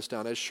to write this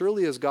down. As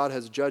surely as God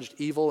has judged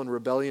evil and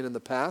rebellion in the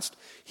past,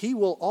 he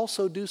will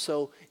also do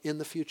so in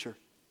the future.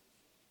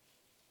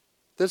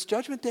 There's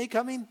judgment day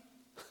coming.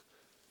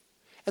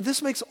 And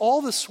this makes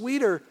all the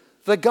sweeter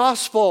the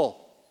gospel.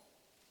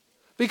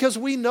 Because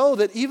we know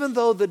that even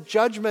though the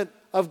judgment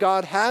of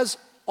God has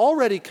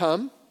already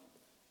come,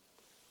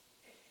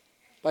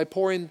 by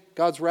pouring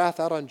God's wrath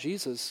out on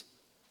Jesus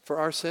for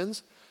our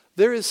sins,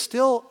 there is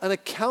still an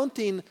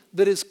accounting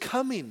that is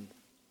coming.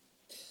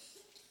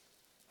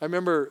 I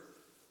remember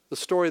the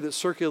story that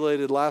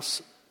circulated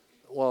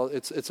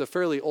it's a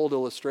fairly old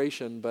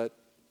illustration, but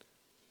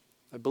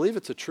I believe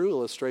it's a true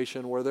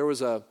illustration where there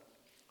was a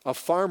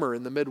farmer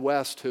in the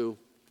Midwest who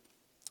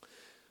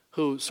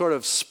sort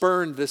of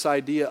spurned this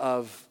idea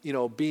of,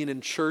 being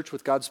in church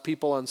with God's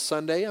people on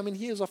Sunday. I mean,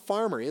 he was a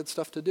farmer. He had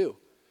stuff to do.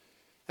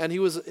 And he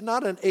was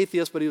not an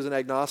atheist, but he was an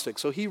agnostic.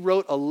 So he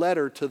wrote a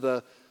letter to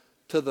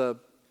the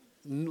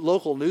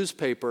local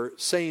newspaper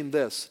saying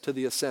this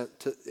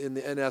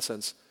in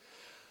essence,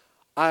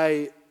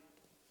 I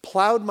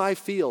plowed my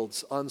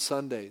fields on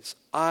Sundays.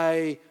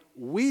 I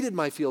weeded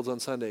my fields on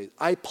Sundays.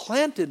 I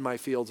planted my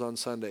fields on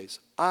Sundays.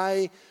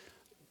 I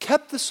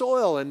kept the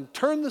soil and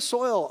turned the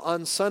soil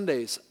on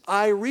Sundays.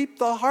 I reaped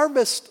the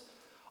harvest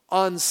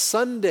on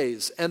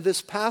Sundays. And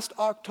this past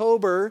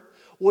October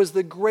was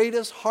the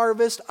greatest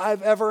harvest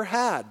I've ever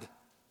had.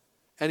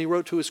 And he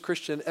wrote to his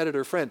Christian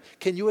editor friend,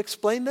 can you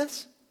explain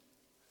this?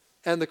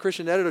 And the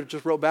Christian editor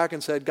just wrote back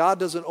and said, God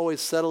doesn't always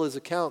settle his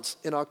accounts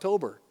in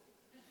October.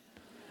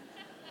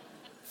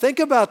 Think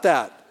about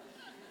that.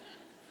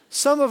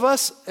 Some of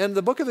us, and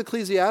the book of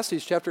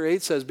Ecclesiastes, chapter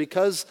 8 says,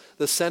 because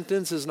the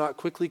sentence is not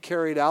quickly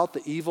carried out,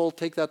 the evil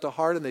take that to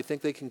heart and they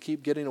think they can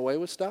keep getting away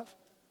with stuff.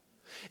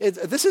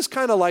 This is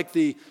kind of like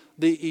the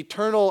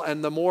eternal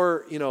and the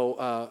more,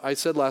 I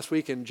said last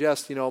week in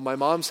jest, my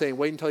mom saying,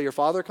 wait until your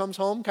father comes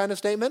home kind of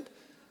statement.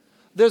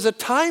 There's a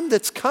time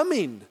that's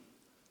coming,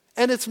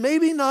 and it's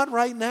maybe not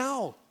right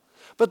now.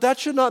 But that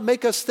should not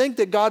make us think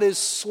that God is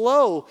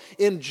slow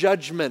in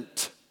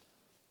judgment.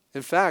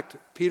 In fact,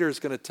 Peter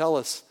is going to tell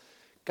us,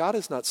 God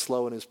is not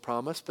slow in his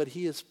promise, but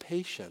he is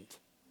patient,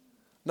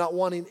 not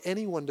wanting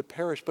anyone to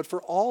perish, but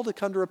for all to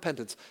come to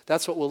repentance.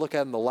 That's what we'll look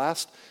at in the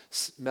last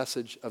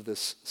message of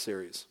this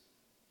series.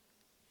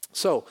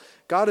 So,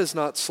 God is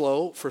not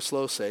slow for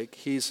slow's sake.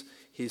 He's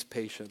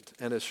patient.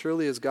 And as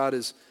surely as God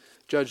has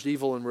judged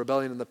evil and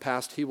rebellion in the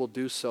past, he will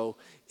do so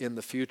in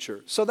the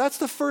future. So that's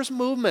the first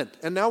movement.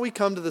 And now we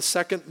come to the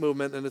second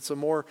movement, and it's a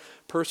more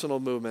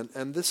personal movement.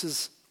 And this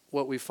is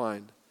what we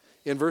find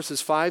in verses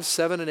 5,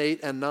 7, and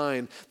 8, and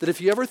 9, that if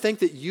you ever think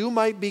that you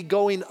might be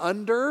going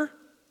under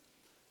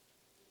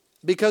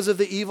because of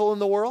the evil in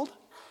the world,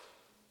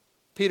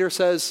 Peter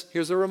says,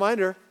 here's a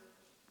reminder,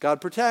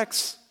 God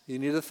protects. You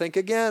need to think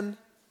again.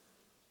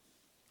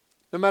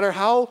 No matter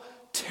how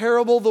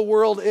terrible the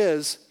world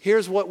is,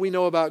 here's what we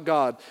know about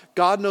God.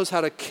 God knows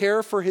how to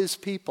care for his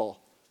people,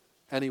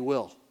 and he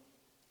will.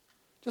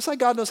 Just like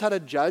God knows how to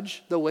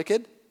judge the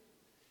wicked,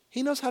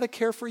 he knows how to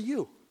care for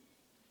you.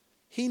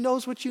 He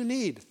knows what you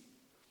need.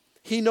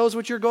 He knows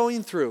what you're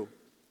going through.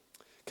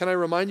 Can I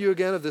remind you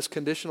again of this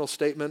conditional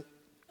statement?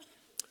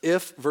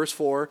 If, verse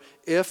 4,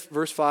 if,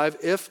 verse 5,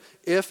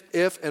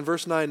 if, and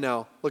verse 9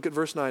 now. Look at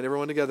verse 9,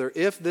 everyone together.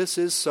 If this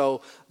is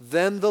so,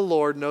 then the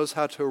Lord knows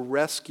how to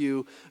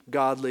rescue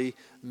godly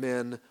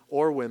men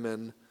or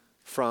women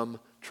from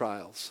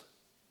trials.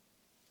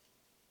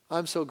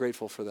 I'm so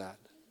grateful for that.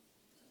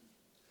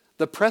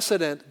 The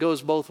precedent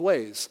goes both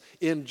ways,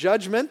 in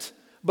judgment,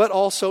 but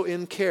also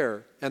in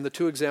care. And the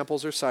two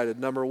examples are cited.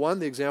 Number one,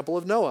 the example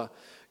of Noah.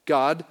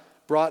 God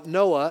brought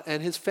Noah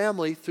and his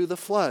family through the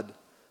flood.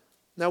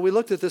 Now, we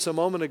looked at this a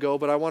moment ago,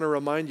 but I want to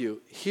remind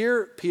you.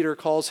 Here, Peter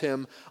calls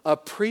him a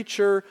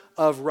preacher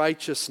of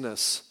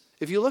righteousness.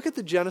 If you look at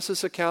the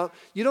Genesis account,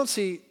 you don't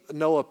see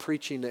Noah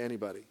preaching to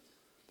anybody.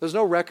 There's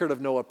no record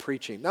of Noah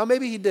preaching. Now,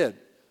 maybe he did.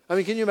 I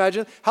mean, can you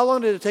imagine? How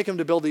long did it take him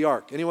to build the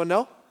ark? Anyone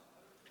know?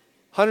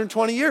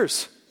 120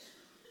 years.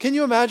 Can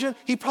you imagine?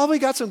 He probably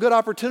got some good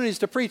opportunities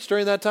to preach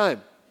during that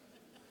time.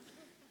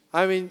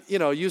 I mean,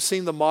 you've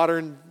seen the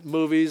modern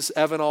movies,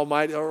 Evan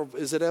Almighty, or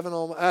is it Evan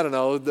Almighty? I don't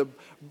know.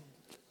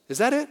 Is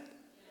that it?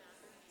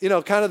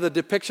 Kind of the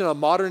depiction, a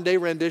modern day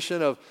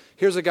rendition of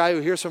here's a guy who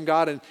hears from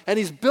God and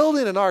he's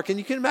building an ark. And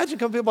you can imagine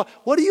people,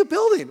 what are you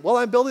building? Well,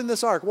 I'm building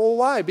this ark. Well,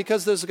 why?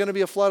 Because there's going to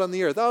be a flood on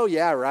the earth. Oh,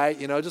 yeah, right.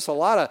 Just a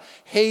lot of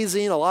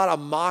hazing, a lot of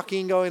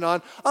mocking going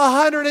on.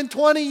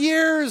 120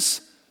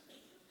 years.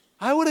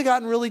 I would have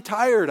gotten really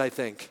tired, I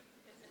think,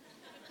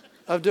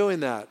 of doing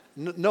that.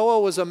 Noah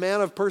was a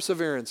man of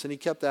perseverance, and he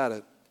kept at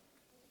it.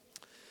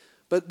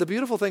 But the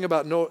beautiful thing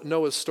about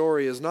Noah's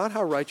story is not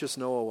how righteous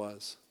Noah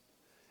was.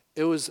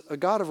 It was a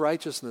God of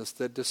righteousness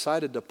that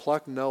decided to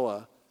pluck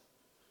Noah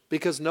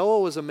because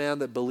Noah was a man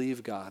that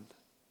believed God.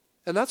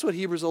 And that's what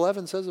Hebrews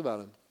 11 says about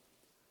him.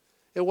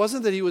 It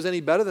wasn't that he was any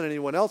better than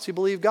anyone else. He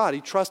believed God.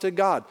 He trusted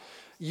God.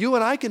 You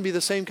and I can be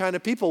the same kind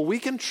of people. We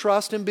can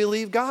trust and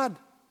believe God.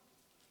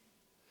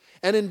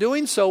 And in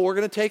doing so, we're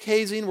going to take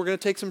hazing, we're going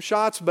to take some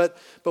shots, but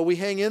we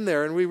hang in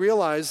there and we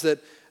realize that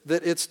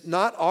it's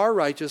not our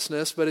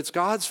righteousness, but it's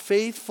God's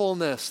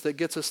faithfulness that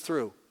gets us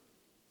through.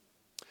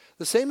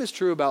 The same is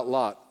true about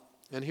Lot.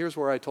 And here's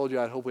where I told you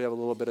I hope we have a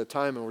little bit of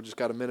time and we've just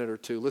got a minute or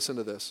two. Listen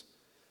to this.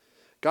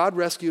 God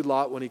rescued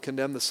Lot when he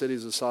condemned the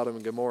cities of Sodom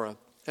and Gomorrah.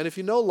 And if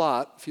you know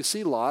Lot, if you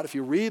see Lot, if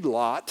you read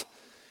Lot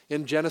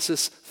in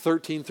Genesis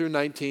 13 through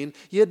 19,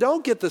 you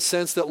don't get the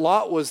sense that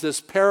Lot was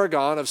this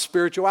paragon of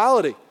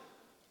spirituality.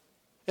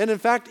 And in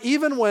fact,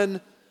 even when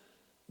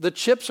the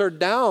chips are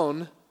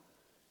down,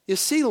 you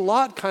see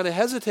Lot kind of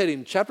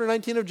hesitating. Chapter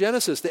 19 of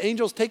Genesis, the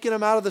angels taking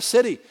him out of the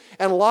city,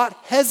 and Lot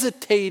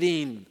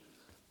hesitating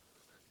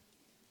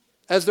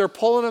as they're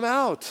pulling him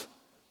out.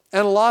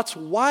 And Lot's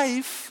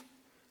wife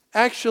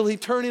actually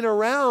turning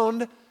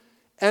around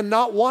and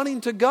not wanting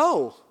to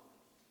go.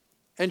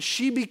 And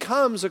she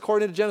becomes,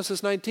 according to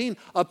Genesis 19,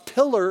 a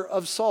pillar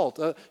of salt.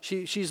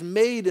 She's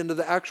made into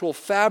the actual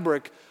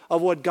fabric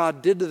of what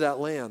God did to that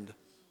land.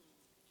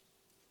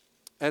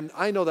 And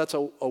I know that's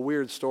a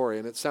weird story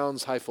and it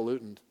sounds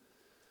highfalutin.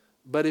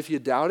 But if you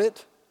doubt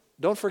it,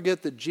 don't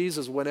forget that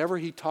Jesus, whenever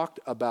he talked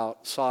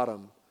about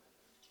Sodom,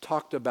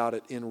 talked about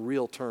it in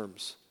real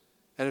terms.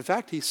 And in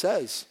fact, he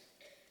says,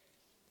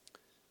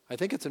 I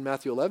think it's in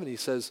Matthew 11, he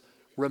says,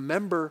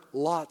 remember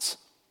Lot's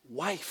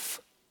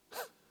wife.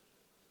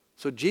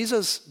 So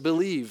Jesus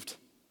believed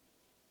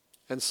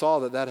and saw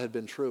that had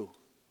been true.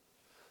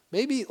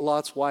 Maybe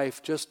Lot's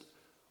wife just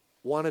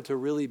wanted to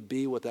really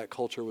be what that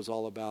culture was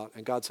all about.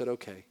 And God said,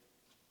 okay,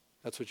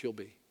 that's what you'll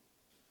be.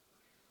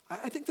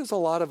 I think there's a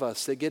lot of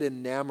us that get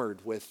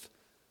enamored with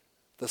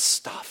the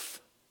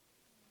stuff.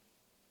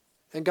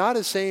 And God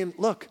is saying,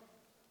 look,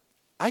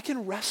 I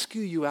can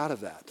rescue you out of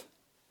that.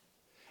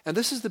 And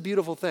this is the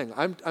beautiful thing.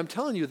 I'm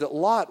telling you that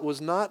Lot was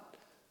not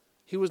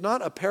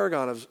a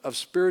paragon of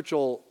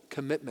spiritual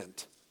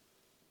commitment.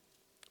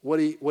 What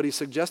he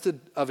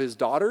suggested of his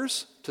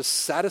daughters to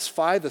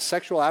satisfy the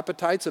sexual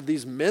appetites of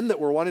these men that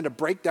were wanting to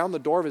break down the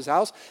door of his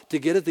house to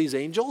get at these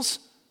angels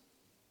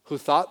who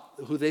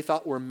they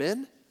thought were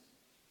men.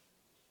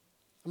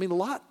 I mean,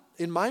 Lot,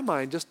 in my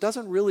mind, just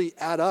doesn't really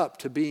add up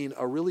to being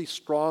a really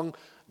strong,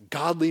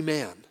 godly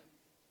man.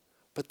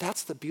 But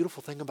that's the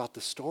beautiful thing about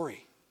the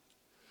story.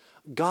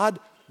 God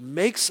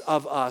makes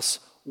of us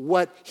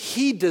what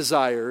he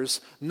desires,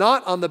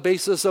 not on the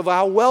basis of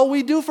how well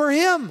we do for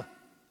him.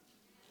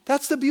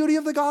 That's the beauty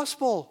of the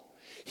gospel.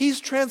 He's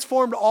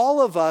transformed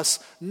all of us,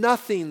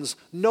 nothings,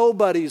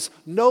 nobodies,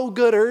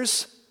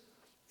 no-gooders,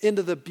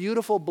 into the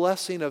beautiful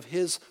blessing of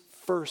his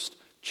first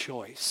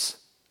choice.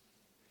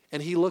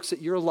 And he looks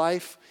at your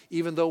life,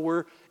 even though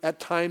we're at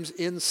times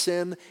in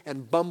sin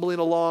and bumbling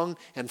along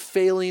and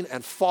failing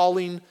and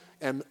falling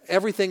and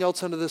everything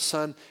else under the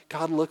sun.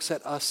 God looks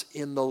at us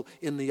through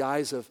the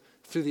eyes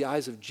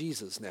of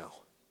Jesus now,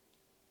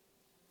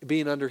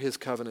 being under his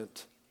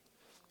covenant.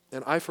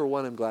 And I, for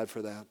one, am glad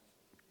for that.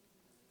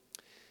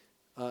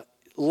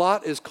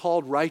 Lot is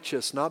called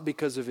righteous not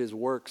because of his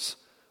works,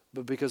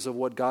 but because of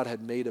what God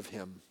had made of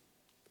him.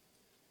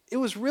 It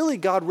was really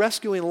God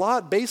rescuing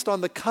Lot based on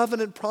the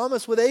covenant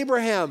promise with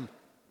Abraham.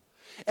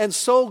 And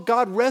so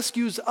God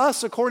rescues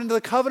us according to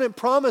the covenant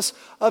promise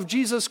of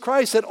Jesus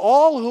Christ, that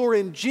all who are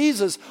in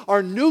Jesus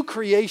are new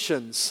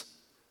creations.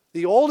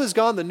 The old is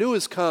gone, the new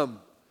has come.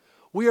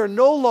 We are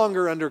no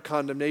longer under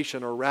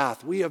condemnation or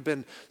wrath. We have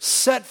been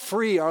set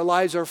free. Our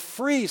lives are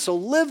free. So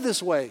live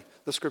this way,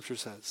 the scripture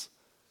says.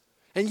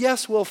 And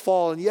yes, we'll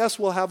fall, and yes,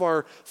 we'll have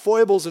our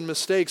foibles and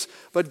mistakes,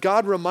 but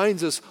God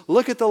reminds us,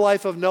 look at the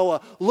life of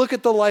Noah, look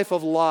at the life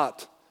of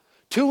Lot.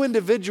 Two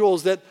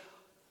individuals that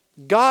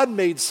God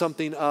made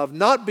something of,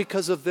 not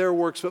because of their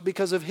works, but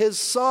because of his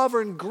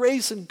sovereign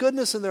grace and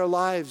goodness in their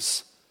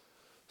lives.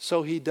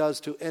 So he does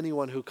to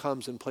anyone who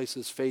comes and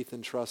places faith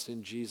and trust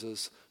in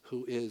Jesus,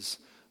 who is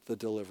the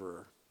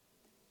deliverer.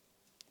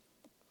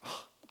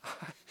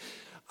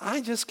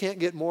 I just can't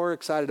get more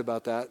excited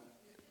about that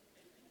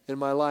in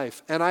my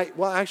life. And I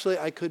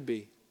could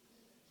be.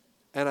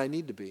 And I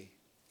need to be.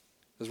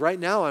 Because right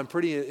now I'm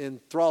pretty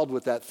enthralled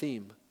with that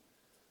theme.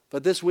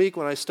 But this week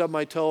when I stub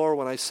my toe or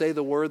when I say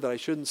the word that I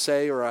shouldn't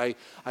say or I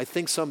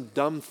think some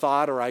dumb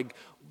thought or I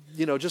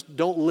just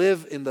don't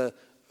live in the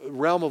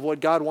realm of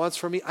what God wants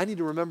for me, I need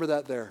to remember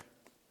that there.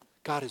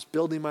 God is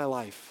building my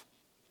life.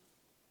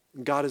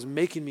 God is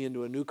making me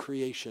into a new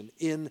creation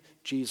in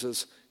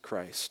Jesus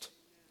Christ.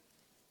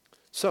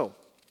 So,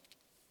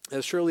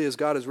 as surely as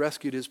God has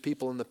rescued his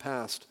people in the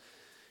past,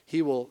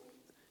 he will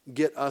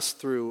get us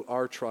through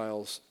our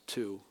trials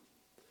too.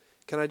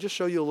 Can I just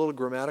show you a little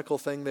grammatical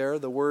thing there?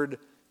 The word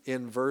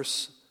in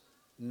verse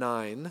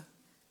 9,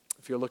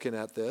 if you're looking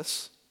at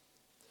this.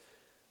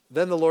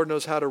 Then the Lord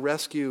knows how to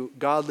rescue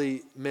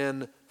godly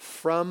men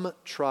from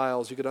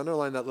trials. You could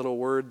underline that little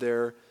word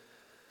there.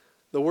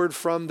 The word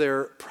from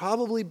there,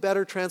 probably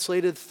better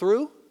translated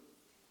through.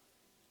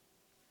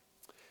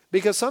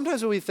 Because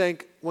sometimes we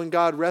think when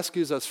God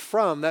rescues us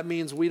from, that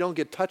means we don't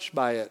get touched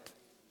by it.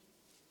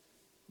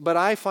 But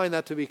I find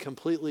that to be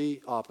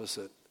completely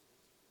opposite.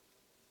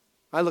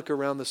 I look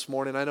around this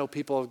morning, I know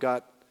people have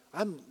got,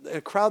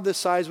 a crowd this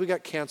size, we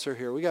got cancer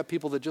here. We got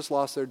people that just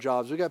lost their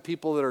jobs. We got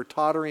people that are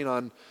tottering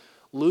on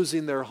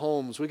losing their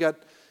homes.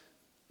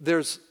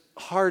 There's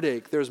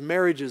heartache. There's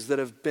marriages that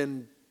have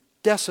been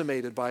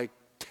decimated by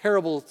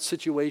terrible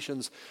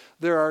situations.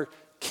 There are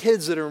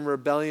kids that are in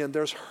rebellion.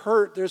 There's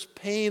hurt. There's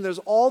pain. There's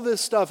all this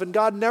stuff. And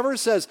God never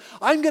says,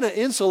 I'm going to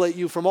insulate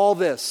you from all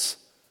this.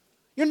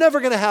 You're never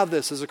going to have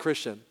this as a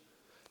Christian.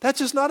 That's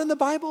just not in the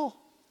Bible.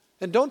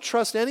 And don't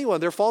trust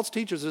anyone. They're false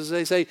teachers as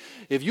they say,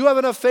 if you have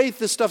enough faith,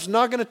 this stuff's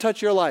not going to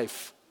touch your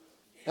life.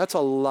 That's a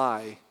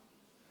lie.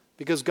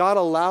 Because God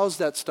allows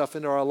that stuff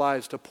into our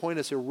lives to point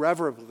us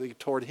irreverently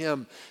toward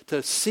him,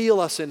 to seal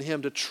us in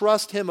him, to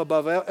trust him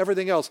above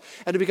everything else,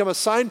 and to become a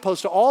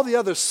signpost to all the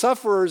other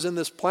sufferers in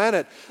this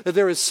planet that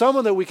there is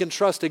someone that we can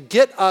trust to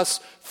get us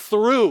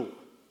through.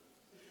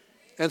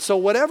 And so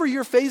whatever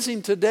you're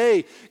facing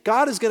today,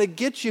 God is going to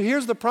get you.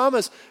 Here's the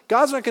promise.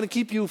 God's not going to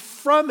keep you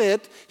from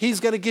it.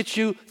 He's going to get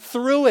you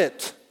through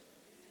it.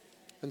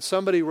 And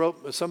somebody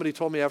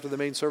told me after the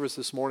main service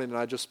this morning, and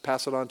I just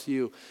pass it on to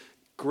you,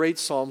 great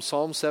psalm,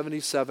 Psalm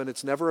 77.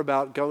 It's never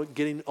about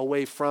getting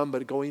away from,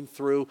 but going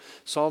through.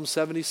 Psalm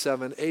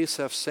 77,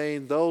 Asaph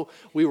saying, though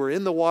we were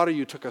in the water,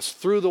 you took us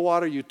through the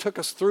water, you took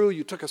us through,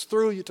 you took us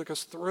through, you took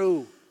us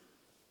through.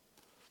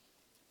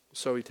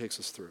 So he takes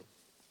us through.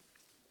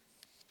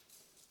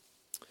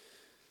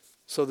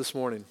 So this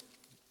morning,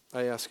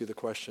 I ask you the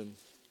question,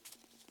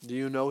 do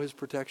you know his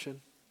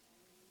protection?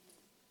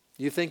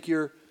 You think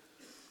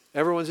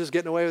everyone's just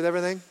getting away with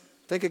everything?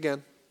 Think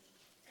again.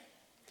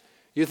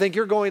 You think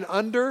you're going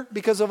under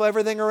because of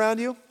everything around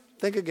you?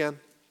 Think again.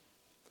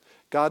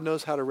 God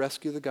knows how to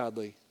rescue the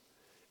godly.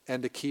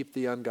 and to keep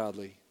the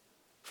ungodly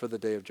for the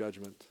day of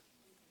judgment.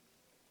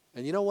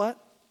 And you know what?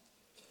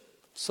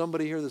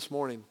 Somebody here this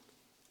morning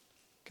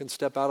can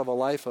step out of a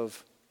life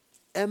of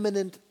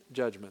imminent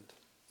judgment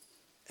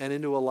and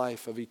into a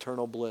life of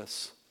eternal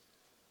bliss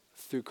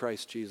through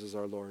Christ Jesus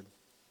our Lord.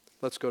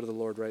 Let's go to the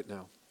Lord right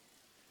now.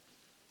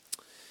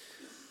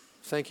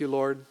 Thank you,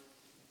 Lord.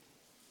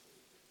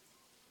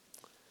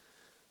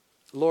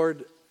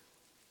 Lord,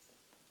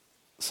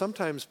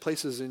 sometimes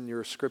places in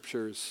your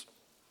scriptures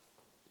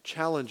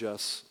challenge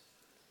us,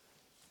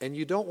 and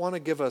you don't want to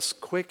give us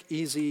quick,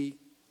 easy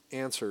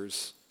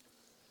answers.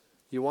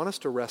 You want us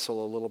to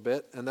wrestle a little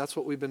bit, and that's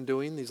what we've been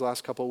doing these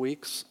last couple of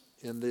weeks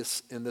in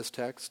this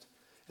text.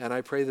 And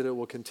I pray that it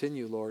will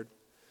continue, Lord.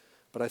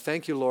 But I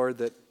thank you, Lord,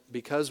 that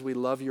because we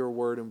love your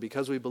word and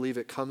because we believe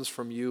it comes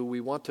from you,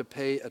 we want to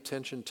pay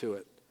attention to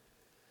it.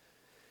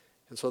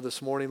 And so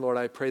this morning, Lord,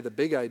 I pray the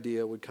big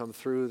idea would come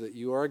through, that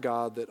you are a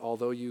God that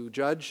although you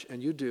judge,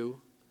 and you do,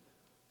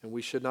 and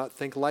we should not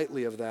think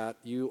lightly of that,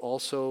 you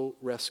also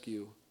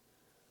rescue.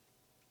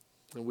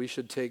 And we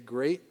should take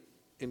great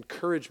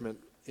encouragement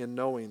in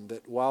knowing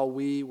that while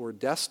we were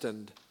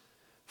destined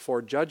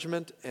for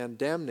judgment and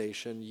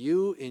damnation,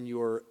 you in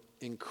your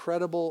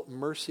incredible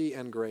mercy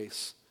and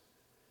grace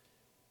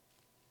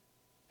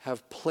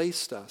have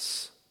placed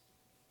us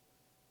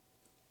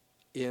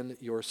in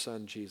your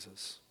Son,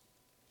 Jesus.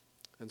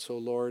 And so,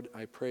 Lord,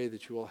 I pray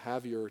that you will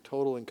have your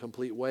total and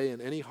complete way in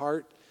any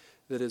heart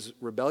that is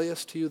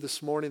rebellious to you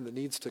this morning, that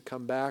needs to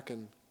come back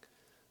and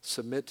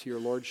submit to your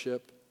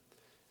lordship.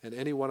 And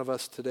any one of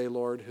us today,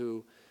 Lord,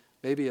 who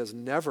maybe has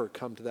never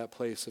come to that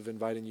place of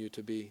inviting you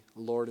to be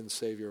Lord and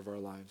Savior of our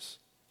lives.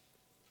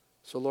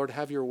 So, Lord,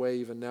 have your way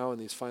even now in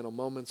these final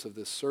moments of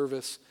this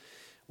service.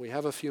 We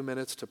have a few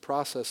minutes to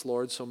process,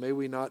 Lord, so may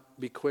we not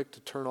be quick to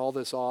turn all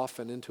this off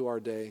and into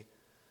our day.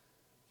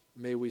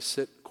 May we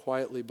sit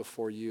quietly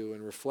before you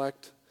and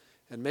reflect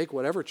and make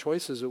whatever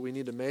choices that we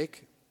need to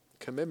make,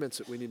 commitments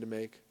that we need to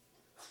make,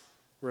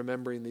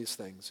 remembering these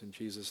things. In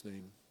Jesus'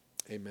 name,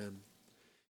 amen.